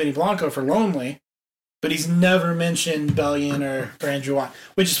Phineas and Benny Blanco for Lonely, but he's never mentioned Bellion or Andrew Watt,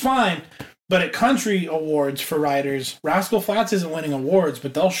 which is fine. But at country awards for writers, Rascal Flatts isn't winning awards,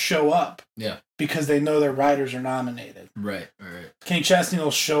 but they'll show up. Yeah. Because they know their writers are nominated. Right. Kenny Chesney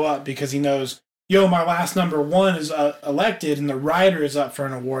will show up because he knows, yo, my last number one is elected and the writer is up for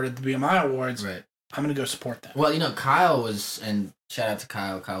an award at the BMI Awards. Right. I'm going to go support them. Well, Kyle was, and shout out to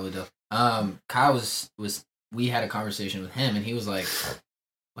Kyle Liddell. Kyle was, we had a conversation with him and he was like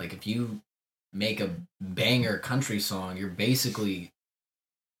if you make a banger country song, you're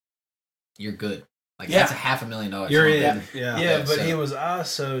good. Like, that's a $500,000 You're song. in. Yeah, but so- he was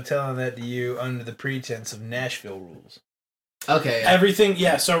also telling that to you under the pretense of Nashville rules. Okay. Everything,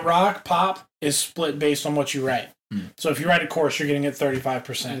 so rock, pop is split based on what you write. Hmm. So if you write a chorus, you're getting it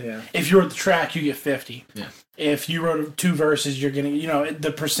 35%. Yeah. If you wrote the track, you get 50. Yeah. If you wrote 2 verses, you're getting,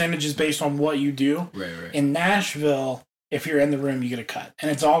 the percentage is based on what you do. Right. In Nashville, if you're in the room, you get a cut.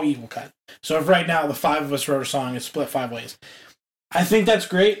 And it's all equal cut. So if right now the 5 of us wrote a song, it's split 5 ways. I think that's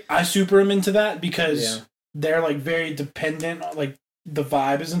great. I super am into that because they're like very dependent. Like the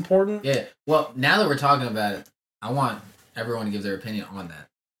vibe is important. Yeah. Well, now that we're talking about it, I want everyone to give their opinion on that.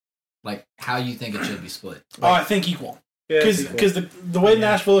 Like, how you think it should be split. Oh, I think equal. Because the way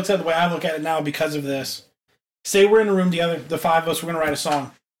Nashville looks at it, the way I look at it now because of this, say we're in a room together, the 5 of us, we're going to write a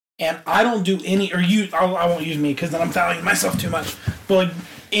song. And I don't do any, I won't use me because then I'm valuing myself too much. But like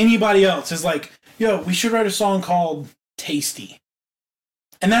anybody else is like, yo, we should write a song called Tasty.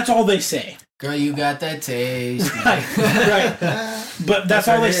 And that's all they say. Girl, you got that taste. Right. But that's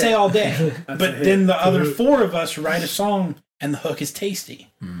all they say all day. But then the other 4 of us write a song and the hook is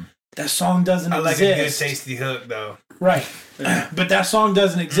tasty. That song doesn't exist. I like a good tasty hook, though. Right. But that song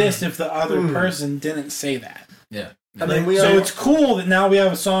doesn't exist if the other person didn't say that. Yeah. I mean, It's cool that now we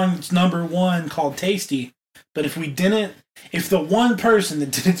have a song that's number 1 called Tasty. But if the one person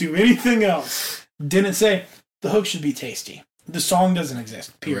that didn't do anything else didn't say, the hook should be tasty. The song doesn't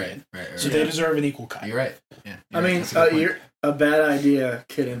exist, period. Right. So they deserve an equal cut. You're right. Yeah. I mean, a bad idea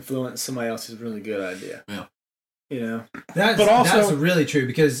could influence somebody else's really good idea. Yeah. That's really true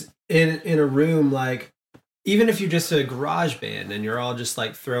because in a room, like, even if you're just a garage band and you're all just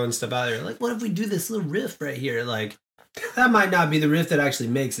like throwing stuff out there, like, what if we do this little riff right here? Like, that might not be the riff that actually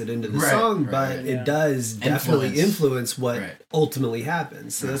makes it into the song, but it does definitely influence what ultimately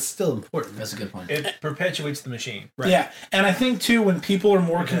happens. So that's still important. That's a good point. It perpetuates the machine. Right. Yeah, and I think too when people are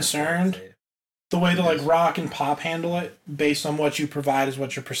more concerned, the way that like rock and pop handle it, based on what you provide is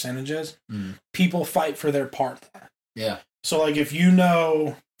what your percentage is. People fight for their part there. Yeah. So like if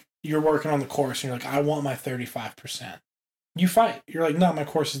you're working on the chorus and you're like, I want my 35%. You fight. You're like, no, my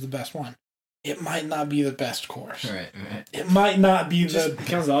chorus is the best one. It might not be the best chorus. Right. It might not be It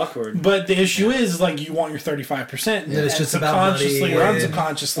becomes awkward. But the issue is like you want your 35%. And it's just about subconsciously money or and-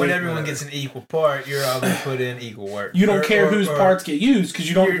 unsubconsciously. When everyone gets an equal part, you're all going to put in equal work. You don't care whose or- parts get used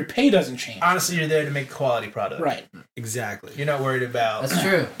because your pay doesn't change. Honestly, you're there to make a quality product. Right. Exactly. You're not worried about That's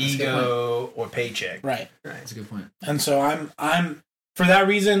true. That's a good ego or paycheck. Right. That's a good point. And so I'm for that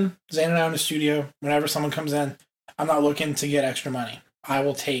reason, Zane and I in the studio, whenever someone comes in, I'm not looking to get extra money. I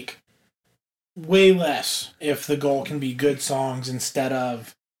will take way less if the goal can be good songs instead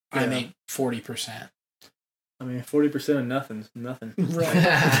of I make 40%. I mean, 40% of nothing's nothing.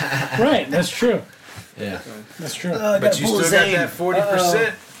 Right. Right. That's true. Yeah. That's true. But you still got that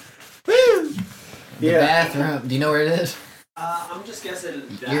 40%. Woo! The bathroom. Do you know where it is? I'm just guessing.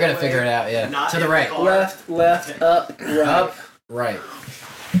 You're gonna figure it out. Yeah. Not To the in the right. car. Left, up, right. Up. Right.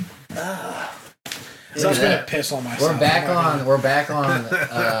 So I'm gonna piss on myself. We're back on. We're back on.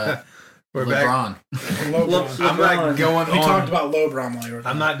 We're back. LeBron. I'm not going We on. talked about Lowborn while you were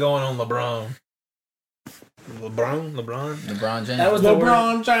I'm not going on LeBron. LeBron? LeBron James. That was the worst.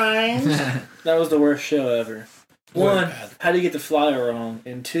 LeBron James. That was the worst show ever. One, bad. how do you get the flyer wrong?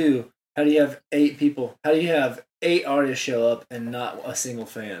 And 2, how do you have 8 people? How do you have 8 artists show up and not a single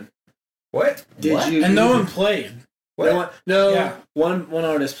fan? What? Did What? you? And no one played. No, Yeah. one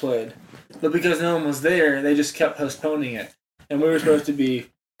artist played, but because no one was there, they just kept postponing it. And we were supposed to be.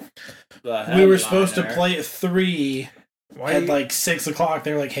 We were supposed to play at 3. Why At you- like 6 o'clock,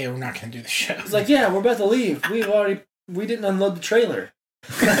 they were like, "Hey, we're not going to do the show." It's like, yeah, we're about to leave. We didn't unload the trailer.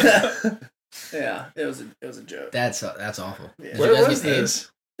 Yeah, it was a joke. That's awful. Yeah. Did Where you guys was get paid?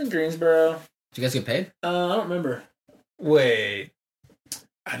 this? In Greensboro, Did you guys get paid? I don't remember. Wait.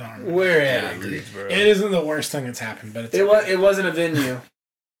 I don't remember. Where Yeah, at? Greensboro? It isn't the worst thing that's happened, but it's It wasn't a venue.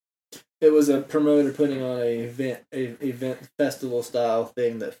 It was a promoter putting on a event festival style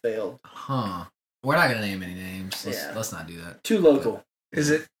thing that failed. Huh. We're not gonna name any names. Yeah. Let's not do that. Too local. Is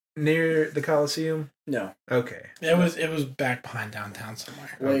it near the Coliseum? No, Okay. It was back behind downtown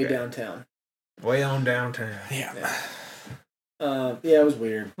somewhere. way Okay. downtown. Way on downtown. Yeah. Yeah, it was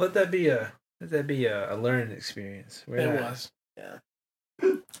weird. Let that be a That'd be a learning experience. It was.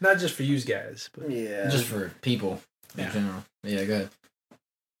 Not just for you guys, but Yeah. Just for people in Yeah. general. Yeah, go ahead.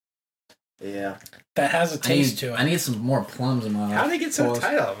 Yeah. That has a taste to it. I need some more plums in my life. how did it get so Pause.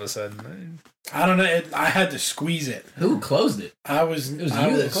 tight all of a sudden? I don't know. I had to squeeze it. Who closed it? It was you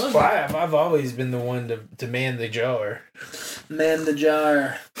that closed Well, I've always been the one to man the jar. Man the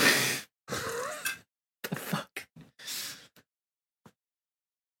jar. The fuck?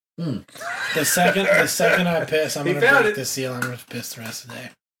 The second I piss, I'm He gonna found break it. the seal. I'm gonna piss the rest of the day.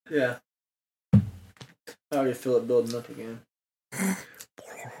 Yeah. I already feel it building up again.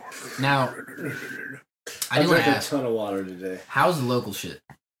 Now, I I do want drank to a ask, ton of water today. how's the local shit?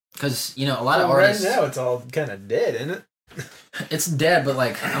 Because, you know, a lot of Well, right artists, now it's all kind of dead, isn't it? it's dead, but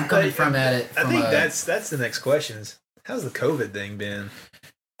like, I'm coming from at it I from think a, that's the next question is, how's the COVID thing been?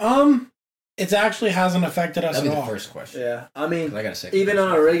 It actually hasn't affected us that'd at be the all. first question. Yeah. I mean, 'Cause I gotta say, even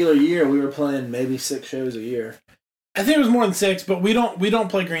on a regular year, we were playing maybe 6 shows a year. I think it was more than 6, but we don't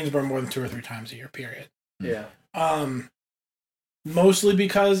play Greensboro more than 2 or 3 times a year. Period. Yeah. Mostly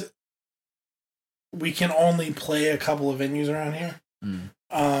because we can only play a couple of venues around here.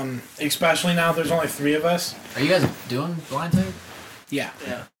 Especially now there's only 3 of us. Are you guys doing blind tag? Yeah.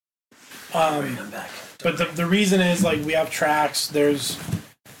 Yeah. But the reason is, like, we have tracks. There's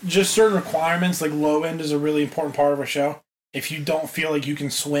just certain requirements. Like, low end is a really important part of our show. If you don't feel like you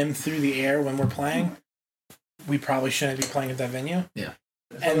can swim through the air when we're playing, we probably shouldn't be playing at that venue. Yeah.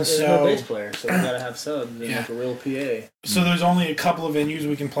 And There's so, no bass player, so we gotta have subs and Yeah. like a real PA. so there's only a couple of venues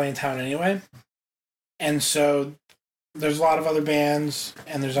we can play in town anyway. And so there's a lot of other bands,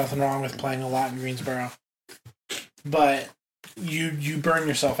 and there's nothing wrong with playing a lot in Greensboro. But you burn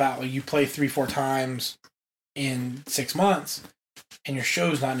yourself out. Like, you play 3-4 times in 6 months, and your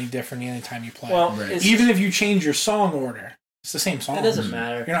show's not any different any time you play. Well, Right. it's, Even if you change your song order, it's the same song. it doesn't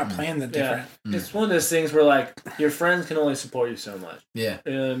matter. You're not playing that different. It's one of those things where, like, your friends can only support you so much. Yeah.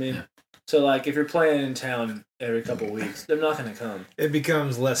 You know what I mean? Yeah. So, like, if you're playing in town every couple of weeks, they're not going to come. It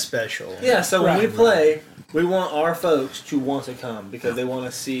becomes less special. Yeah, so when we Right. play, we want our folks to want to come because they want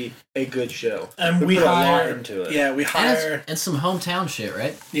to see a good show. And we put a lot hire into it. Yeah, we And hire it's some hometown shit,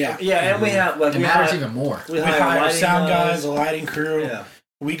 right? yeah. Yeah, and we have, like, It we matters hire, even more. we We hire hire lighting sound guys, guys. a lighting crew. Yeah.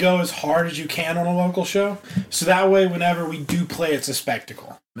 We go as hard as you can on a local show. So that way whenever we do play, it's a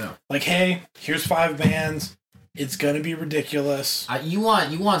spectacle. Yeah. Like, hey, here's 5 bands. It's gonna be ridiculous. You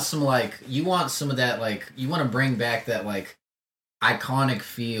want some of that, like, you want to bring back that, like, iconic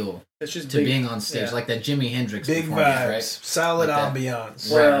feel It's just to big, being on stage, yeah. like that Jimi Hendrix Big performance, vibes, right? solid Like that. ambiance.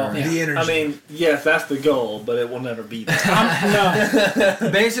 Well, Right. The energy. I mean, yes, that's the goal, but it will never be that.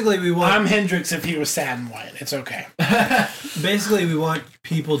 No, Basically, we want I'm Hendrix if he was sad and white. It's okay. basically we want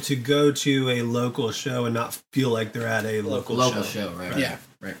people to go to a local show and not feel like they're at a local show, right? Yeah.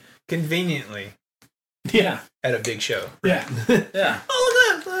 Conveniently Yeah. at a big show. Yeah. Yeah.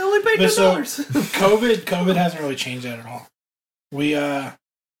 Oh, look at that! I only paid But so $2. COVID hasn't really changed that at all. We have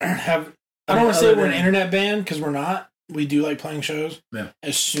I I don't mean, want to say other we're an than- internet band because we're not. We do like playing shows. Yeah.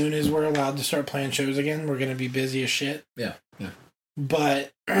 As soon as we're allowed to start playing shows again, we're gonna be busy as shit. Yeah.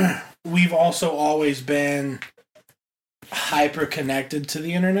 But we've also always been hyper connected to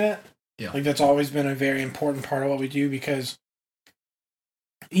the internet. Yeah. Like, that's always been a very important part of what we do, because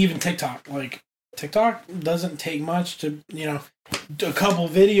even TikTok doesn't take much to, a couple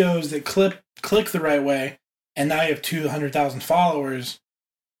videos that click the right way, and now you have 200,000 followers.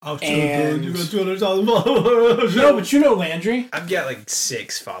 Oh, And- you got 200,000 followers. No, but you know Landry. I've got like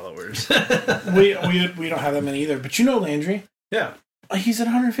 6 followers. We don't have that many either, but you know Landry. Yeah. He's at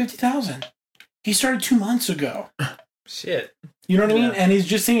 150,000. He started 2 months ago. Shit. You know what I mean? Yeah. And he's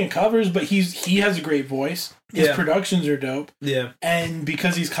just singing covers, but he has a great voice. His Yeah. productions are dope, Yeah. and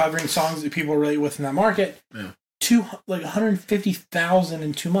because he's covering songs that people relate with in that market, Yeah. 150,000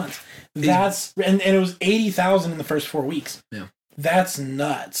 in 2 months. That's and it was 80,000 in the first 4 weeks. Yeah. That's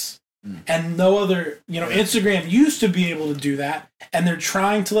nuts. Mm. And no other, Instagram used to be able to do that, and they're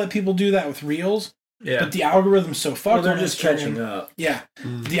trying to let people do that with Reels. Yeah. But the algorithm's so fucked Well, they're on just Instagram. catching up. Yeah.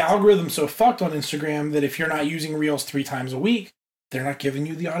 Mm. The algorithm's so fucked on Instagram that if you're not using Reels 3 times a week, they're not giving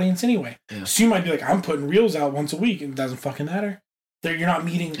you the audience anyway. Yeah. So you might be like, I'm putting Reels out once a week, and it doesn't fucking matter. You're not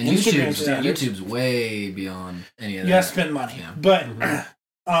meeting And Instagram standards. YouTube's way beyond any of that. You gotta spend money. Yeah. But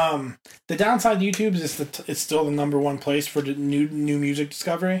the downside to YouTube is it's still the number one place for the new music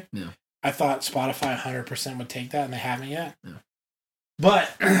discovery. Yeah. I thought Spotify 100% would take that, and they haven't yet. Yeah.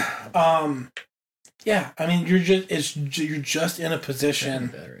 But yeah, I mean, you're just in a position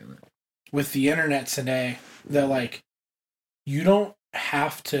Battery on that. with the internet today that, like, you don't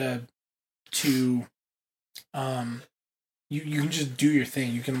have to you can just do your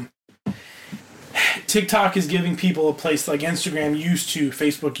thing. TikTok is giving people a place like Instagram used to,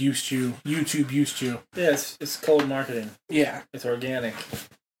 Facebook used to, YouTube used to. Yeah, it's cold marketing. Yeah. It's organic.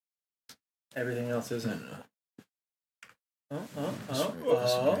 Everything else isn't. Wrong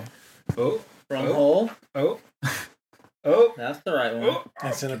hole. That's the right one.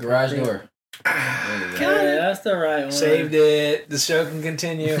 That's in a Garage door. Okay, that's the right one. Saved it. The show can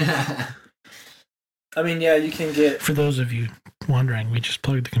continue. I mean, yeah, you can get. For those of you wondering, we just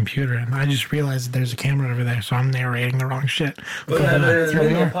plugged the computer in. I just realized that there's a camera over there, so I'm narrating the wrong shit. Well, it's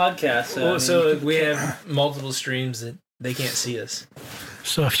really a podcast. So, Well, I mean, so we have multiple streams that they can't see us.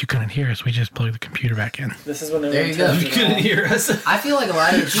 So if you couldn't hear us, we just plugged the computer back in. This is when they There you go. You couldn't hear us. I feel like a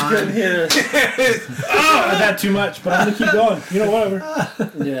lot of the You couldn't time. hear us. Oh, I had too much, but I'm gonna keep going. You know,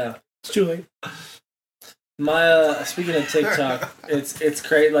 whatever. Yeah. It's too late. My speaking of TikTok, it's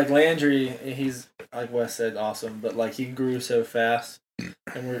great. Like Landry, he's like Wes said, awesome, but like he grew so fast,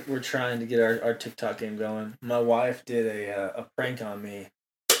 and we're trying to get our TikTok game going. My wife did a prank on me,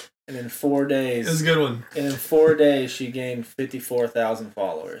 and in 4 days, It was a good one. and in 4 days she gained 54,000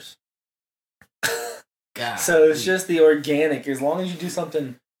 followers. God. So it's just the organic. As long as you do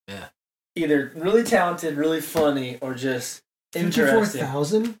something, Yeah. either really talented, really funny, or just interesting.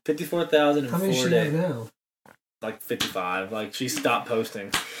 54,000? 54,000 in How many 4 should you have days. now? Like 55. Like she stopped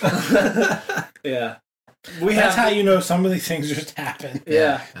posting. Yeah. That's how you know some of these things just happen.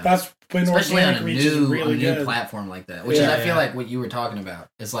 Yeah. That's when Especially on organic a reach is new, really new good. platform like that, which Yeah, is I feel yeah. like what you were talking about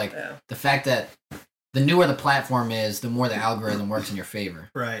is like Yeah. the fact that the newer the platform is, the more the algorithm works in your favor,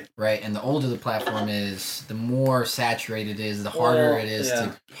 Right. right? And the older the platform is, the more saturated it is, the harder Well, it is yeah.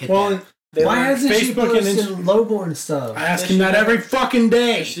 to hit Well, that. They Why don't- hasn't she Facebook and posted Lowborn stuff? I ask Yeah, him that she- every fucking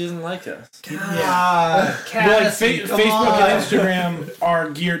day. she doesn't like us. Yeah. God, But like Cassie, come Facebook on. and Instagram are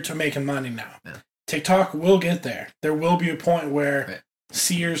geared to making money now. Yeah. TikTok will get there. There will be a point where Right.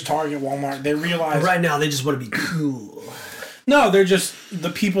 Sears, Target, Walmart, they realize Right now, they just want to be cool. no, they're just the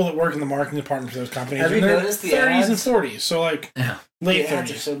people that work in the marketing department for those companies. Have and you they're noticed the 30s and ads? 40s. So like Yeah. late The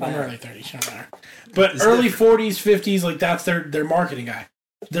ads are 30s. so I'm bad. early 30s, you don't matter. But It's early different. 40s, 50s, like that's their marketing guy.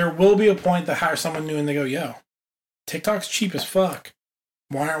 There will be a point to hire someone new and they go, yo, TikTok's cheap as fuck.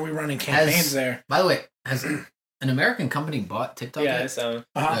 Why aren't we running campaigns there? By the way, has an American company bought TikTok? Yeah, yet? it's Okay.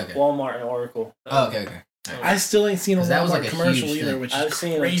 Walmart and Oracle. Oh, okay. I still ain't seen a 'Cause that was Walmart like a commercial huge either, thing. which I've is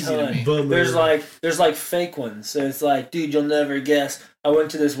seen a crazy to ton. me. Bummer. There's like fake ones. So it's like, dude, you'll never guess. I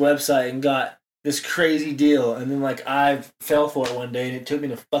went to this website and got this crazy deal, and then like I fell for it one day, and it took me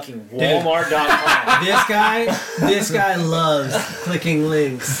to fucking Walmart.com. This guy loves clicking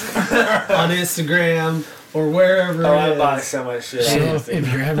links on Instagram or wherever Oh, it I is. buy so much shit. So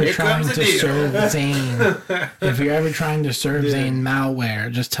if you're ever Here trying comes to the deal. serve Zane, if you're ever trying to serve Zane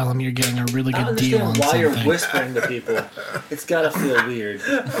malware, just tell him you're getting a really I good deal on understand why you're something. whispering to people. It's gotta feel weird.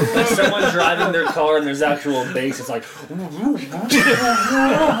 Like someone driving their car and there's actual bass. It's like.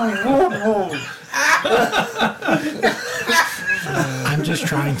 I'm just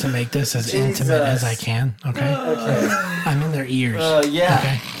trying to make this as intimate as I can. Okay, Okay. I'm in their ears. Yeah.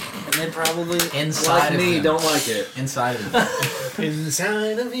 Okay. And they probably, Inside like of me, them. don't like it. Inside of it.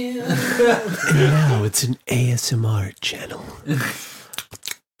 Inside of you. And now it's an ASMR channel.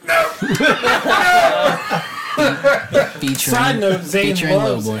 Featuring, Side note: Zane featuring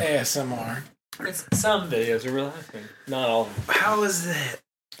loves Lowborn. ASMR. Some videos are relaxing. Not all of them. How is that?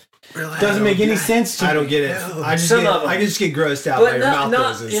 Relax. Doesn't make any sense to I don't me. get it. I just Some get, of them. I just get grossed out by But your mouth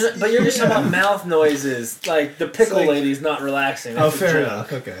noises. you're just talking about mouth noises. Like the pickle like- lady's not relaxing. Oh, That's a fair joke.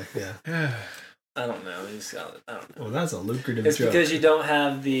 enough. Okay, yeah. I don't know. You just got, I don't know. Well, that's a lucrative It's joke. because you don't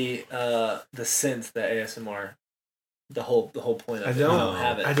have the sense that ASMR. The whole point of I it. don't. You don't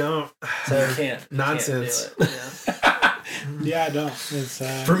have it. I don't. So you can't. Nonsense. You can't do it, Yeah, I don't. It's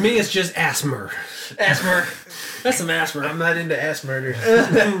For me, it's just asthma. Asthma. That's some asthma. I'm not into ass murder.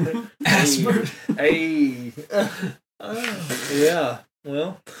 Asthma. Hey. Yeah.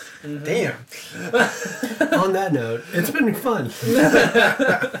 Well. mhm. Damn. On that note, it's been fun.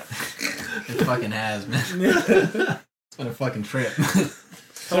 It fucking has, man. It's been a fucking trip.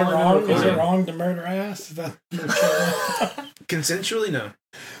 Is it wrong to murder ass? Is that Consensually, no.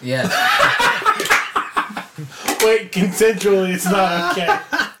 Yeah. wait, consensually it's not okay.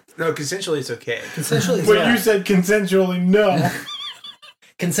 No, consensually, it's okay. Essentially, But you said consensually no.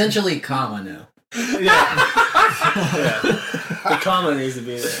 Consensually, comma, no. Yeah. The comma needs to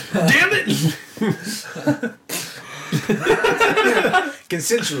be there. Damn it!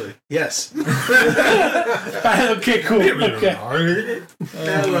 Consensually, yes. Okay, cool. Okay.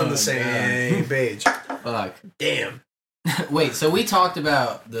 Now we're on the same page. Fuck. Damn. Wait, so we talked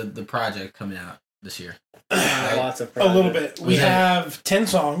about the project coming out this year. Lots of A little projects. bit. We Okay. have 10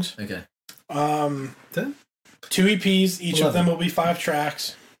 songs. Okay. 10? 10? 2 EPs. Each 11. of them will be 5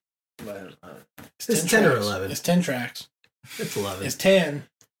 tracks. It's 10 or tracks. 11. It's 10 tracks. It's 11. It's 10.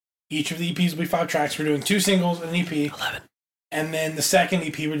 Each of the EPs will be 5 tracks. We're doing 2 singles and an EP. 11. And then the second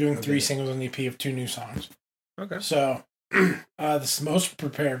EP, we're doing 3 singles and an EP of 2 new songs. Okay. So, this is the most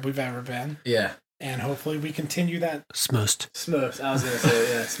prepared we've ever been. Yeah. And hopefully we continue that. Smost. Smost. I was gonna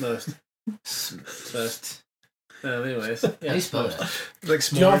say Smost. Smost. Anyways, How do you spell that? Like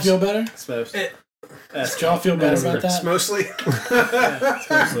Do y'all s'mores. feel better? Smost. Do y'all feel better about that? Mostly.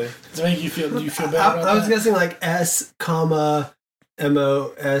 Mostly. Does it make you feel? Do you feel better about I was that? guessing like S, comma,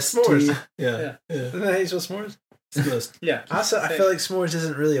 MOST. S'mores. Yeah. Isn't that how you spell s'mores? Smost. Yeah. Also, I feel like s'mores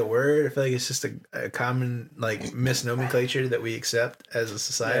isn't really a word. I feel like it's just a common like misnomenclature that we accept as a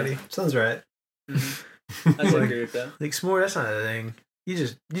society. Sounds right. I can agree with that. Like s'more, that's not a thing. You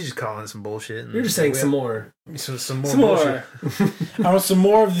just calling some bullshit. And You're just saying some more. some more Some more. bullshit. I want some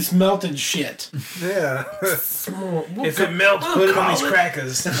more of this melted shit. Yeah. Some more. If it melts, put it on these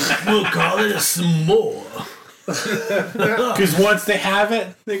crackers. We'll call it a some more. Because once they have it,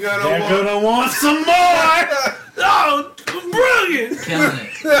 They're they're gonna want some more. Oh, brilliant! Killing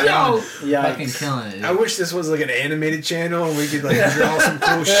it. Fucking killing it. I wish this was like an animated channel and we could like draw some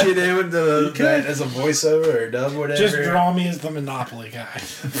cool shit in with that as a voiceover or dub or whatever. Just draw me as the Monopoly guy.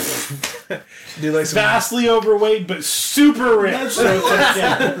 Do like some, Vastly overweight, but super rich. So it's like,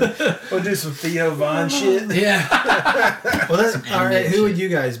 yeah. we'll do some Theo Von shit. Yeah. Well, that's, all right. Animated Who would shit. you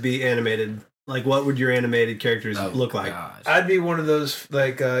guys be animated? Like, what would your animated characters Oh, look like? gosh. I'd be one of those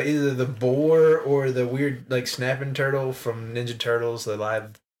like either the boar or the weird like snapping turtle from Ninja Turtles, the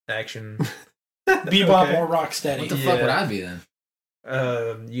live action. Bebop Okay. or Rocksteady. What the fuck Yeah. would I be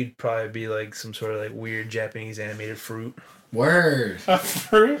then? You'd probably be like some sort of like weird Japanese animated fruit, Word. A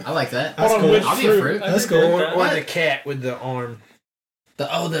fruit? I like that. That's Hold on, cool. which I'll be a fruit? fruit. That's I cool. think or, that- or What? the cat with the arm.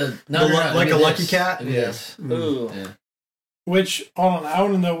 Like a lucky cat? Yeah. This. Ooh. Yeah. Which, hold on, I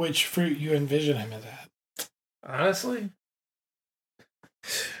want to know which fruit you envision him as at. Honestly,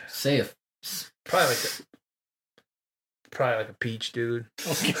 Say a probably like a peach, dude.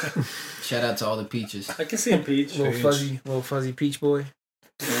 Okay. shout out to all the peaches. I can see a peach. Little fuzzy peach boy.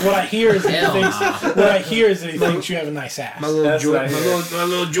 What I hear is that Hell he thinks, nah. what I hear is that he thinks you have a nice ass. My little That's what I hear. my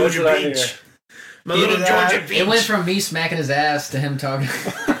little Georgia what I hear. peach. My Either little that- Georgia peach. It went from me smacking his ass to him talking.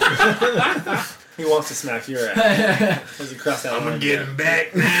 He wants to smack your ass. As he crossed that I'm line. gonna get him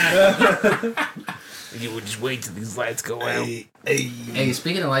back now. You would just wait till these lights go out. Hey,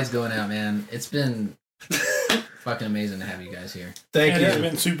 speaking of lights going out, man, it's been fucking amazing to have you guys here. Thank And it's you.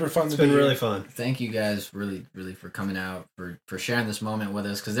 been super fun It's to been be really here. fun. Thank you guys really, really for coming out, for sharing this moment with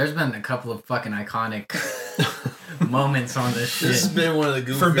us, because there's been a couple of fucking iconic moments on this shit. This has been one of the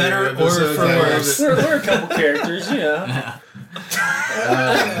goofier For better or episodes for I've worse. ever- There are a couple characters, you know. There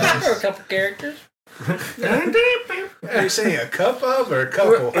are a couple characters. Are you saying a cup of or a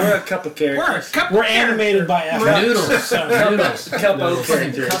couple? We're a couple characters. We're animated by F. Noodles. So, Noodles. Couple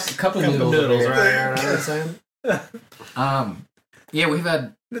Fucking characters. cup of Couple noodles. noodles, over right? here. You know what I'm saying? Yeah, we've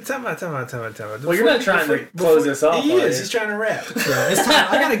had. Time out. Well, you're not trying to close this off, He are is. you? He's trying to rap. Yeah, it's time.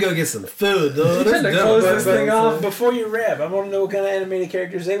 I gotta go get some food, though. trying to That's close dope. this thing off? Before you rap, I want to know what kind of animated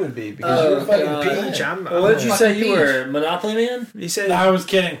characters they would be because you're a fucking God. peach. I'm. Well, what did you Fucking say you peach. were? Monopoly Man? You said I was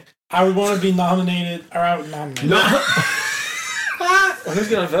kidding. I would want to be nominated, or I would nominate. Well, who's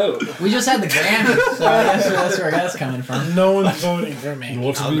going to vote? We just had the Grammys, so that's where that's coming from. No one's voting for me.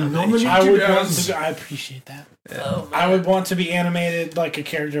 I'll nominate I you would guys. want to. I appreciate that. Oh, I would want to be animated like a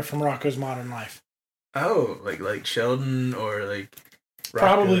character from Rocco's Modern Life. like Sheldon or like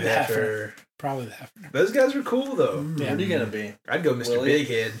Probably Rocco the Heifer. Probably the heifer. Those guys were cool though. Yeah. What are you going to be? I'd go Mr. Willie? Big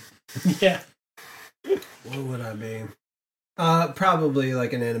Head. Yeah. What would I be? Probably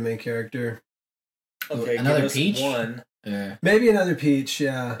like an anime character. Okay, Another give us peach? one. Yeah. Maybe another peach.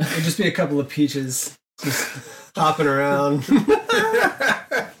 Yeah, it'd just be a couple of peaches just hopping around.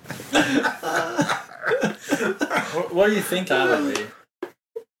 What do you think I would be? I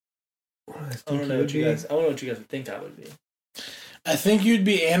I want to think know you would what you be. guys. I want to know what you guys would think I would be. I think you'd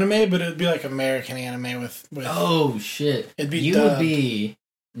be anime, but it would be like American anime with Oh shit! It'd be you dubbed. would be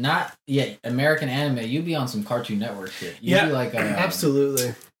not American anime. You'd be on some Cartoon Network shit. You'd Yeah, be like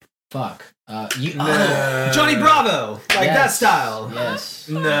Absolutely. fuck. You Johnny Bravo, like that Yes. style. Yes.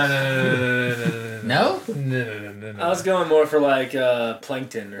 No. No. I was going more for like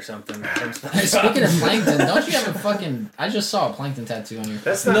Plankton or something. Speaking of plankton, don't you have a fucking? I just saw a plankton tattoo on your.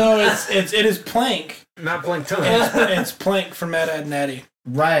 That's not No, it is Plank. not Plankton. It's Plank from Ed, Ed and Eddie.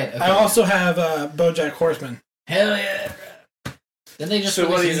 Right. Okay. I also have BoJack Horseman. Hell yeah. Then they just So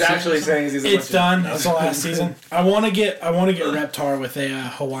what release he's new actually seasons? saying is he's a It's bunch of- done. It's the last season. I want to get Reptar with a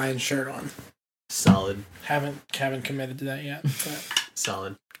Hawaiian shirt on. Solid. Haven't committed to that yet. But.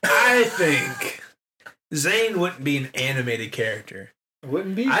 Solid. I think Zane wouldn't be an animated character.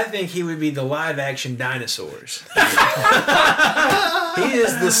 Wouldn't be. I think he would be the live action dinosaurs. He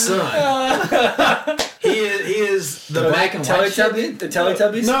is the sun. He is the black and white Teletubby? The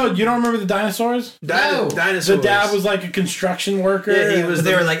Teletubbies? No, you don't remember the dinosaurs? No. dinosaurs. The dad was like a construction worker. Yeah, he and was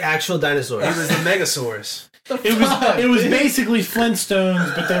They were like actual dinosaurs. He was the Megasaurus. It was basically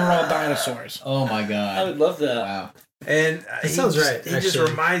Flintstones, but they were all dinosaurs. Oh my I god! would love that. Wow. And That sounds right, He just actually.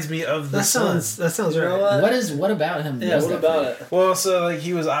 reminds me of the That sun. sounds You know right. what? What about him? Yeah, does what that for about you? it? Well, so like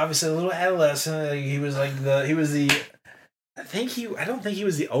he was obviously a little adolescent. Like, he was the. I don't think he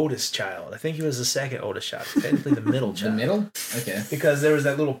was the oldest child. I think he was the second oldest child. Technically the middle The child. middle? Okay. Because there was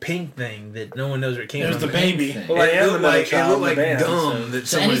that little pink thing that no one knows where it came There's from. the baby. Thing. Well, I It am the looked middle like, child in the band, gum that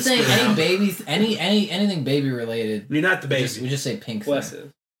So someone anything, spit out. any baby, anything baby related. You're not the baby. We just say pink. Bless Thing.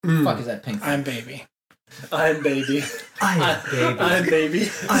 it. What the fuck is that pink? Thing? I'm baby. I'm baby. I'm baby. I'm baby.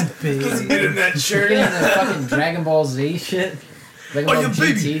 I'm baby. Get in that You're shirt. getting the fucking Dragon Ball Z shit. Dragon Ball you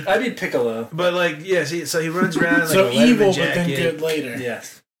GT. I'd be Piccolo. But like, yeah, so he runs around like So a Letterman evil, but jacket. then good later.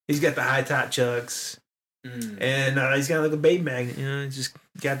 Yes. He's got the high top chucks, Mm. and he's got like a baby magnet. You know, he's just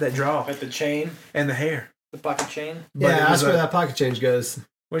got that draw Like the chain, and the hair. the pocket chain But Yeah, it was that's where like, that pocket change goes.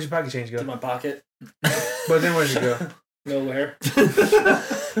 where's your pocket change to go? my pocket. But then where's it go? Nowhere.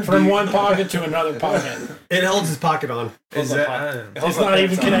 From one pocket to another pocket. It holds his pocket on. Is my that? pocket. I don't know. It's not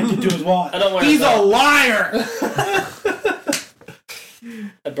even connected to his wallet. I don't wear He's a a liar!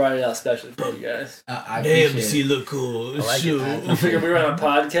 I brought it out especially for you guys. I Damn, appreciate does he look cool? I like it. I figured we were on a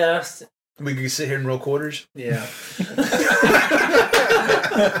podcast. We could sit here and roll quarters. Yeah.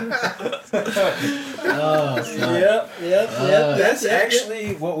 Oh, fuck. Yep. That's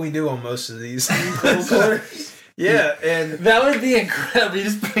actually what we do on most of these. Yeah, and That would be incredible. You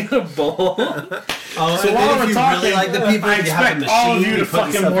just bring a bowl. Oh, So and while then we're if you talking, really like the people, I you have a expect all of machine you to put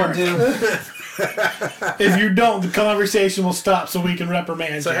fucking stuff work. into. If you don't, the conversation will stop so we can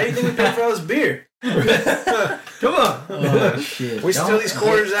reprimand so you. how do you think we pay for all this beer? Come on. Oh shit! We steal Don't these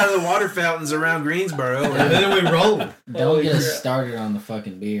quarters out of the water fountains around Greensboro. And And then we roll. Don't get crap. us started on the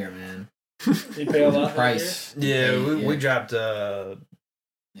fucking beer, man. You pay a lot. Price. yeah, we Yeah. dropped Yeah,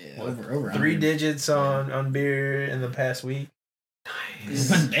 over 3 digits on beer in the past week.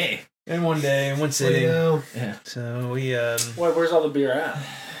 One day. In one day, in one You sitting. know, Yeah. So we Where's all the beer at?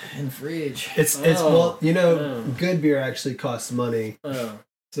 In the fridge. it's Oh. well, you know, Oh. good beer actually costs money. Oh.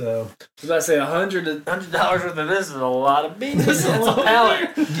 So I was about to say $100 worth of this is a lot of beer. It's a pallet.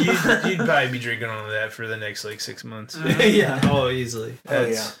 you'd probably be drinking on that for the next like 6 months. yeah, oh easily. Oh,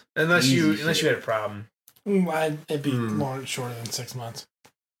 That's- Unless Easy you shit. had a problem. It'd be Hmm. more shorter than 6 months.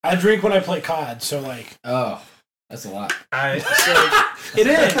 I drink when I play COD, so like Oh, that's a lot. it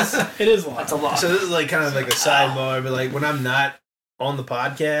is. It is a lot. That's a lot. So this is like kind of like a sidebar, but like when I'm not on the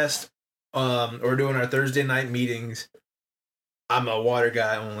podcast, or doing our Thursday night meetings, I'm a water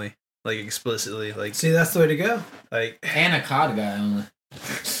guy only, like explicitly, like See, that's the way to go. And a cod guy only.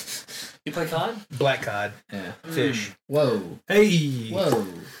 You play COD? black cod, Yeah. fish. Whoa. Hey, Whoa.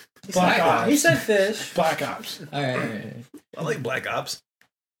 Black Ops. He said fish. Black Ops. All right. I like black ops.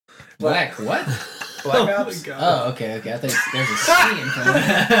 Black what? Black Oh my ops. God. Oh, okay. I think there's a C in front of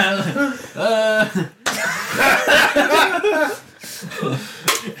that.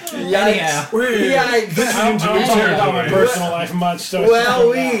 Anyhow. I don't talk about my personal life much, so it's Well,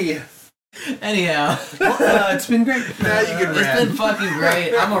 not bad. we. Anyhow. it's been great. Now you can It's rap. been fucking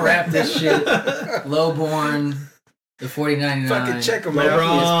great. I'm gonna wrap this shit. Lowborn, the 4099. Fucking check them It's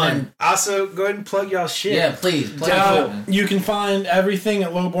out. been- Also, go ahead and plug y'all shit. Yeah, please. Plug your shit, man. You can find everything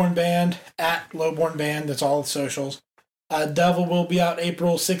at Lowborn Band, at Lowborn Band. That's all the socials. Devil will be out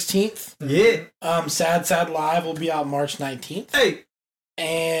April 16th. Yeah. Sad Sad Live will be out March 19th. Hey.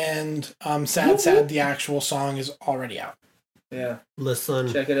 And Sad Sad, the actual song, is already out. Yeah. Listen.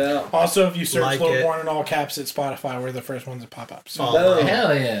 Check it out. Also, if you search Like Lowborn in all caps at Spotify, we're the first ones that pop up. So Oh.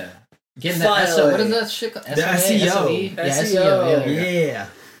 Hell yeah. Getting that SO. Finally. What is that shit called? The SOA? SEO. SOE? Yeah, SEO. SEO. Yeah, there you go. Yeah.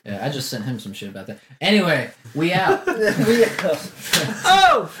 Yeah, I just sent him some shit about that. Anyway, we out. We-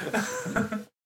 Oh.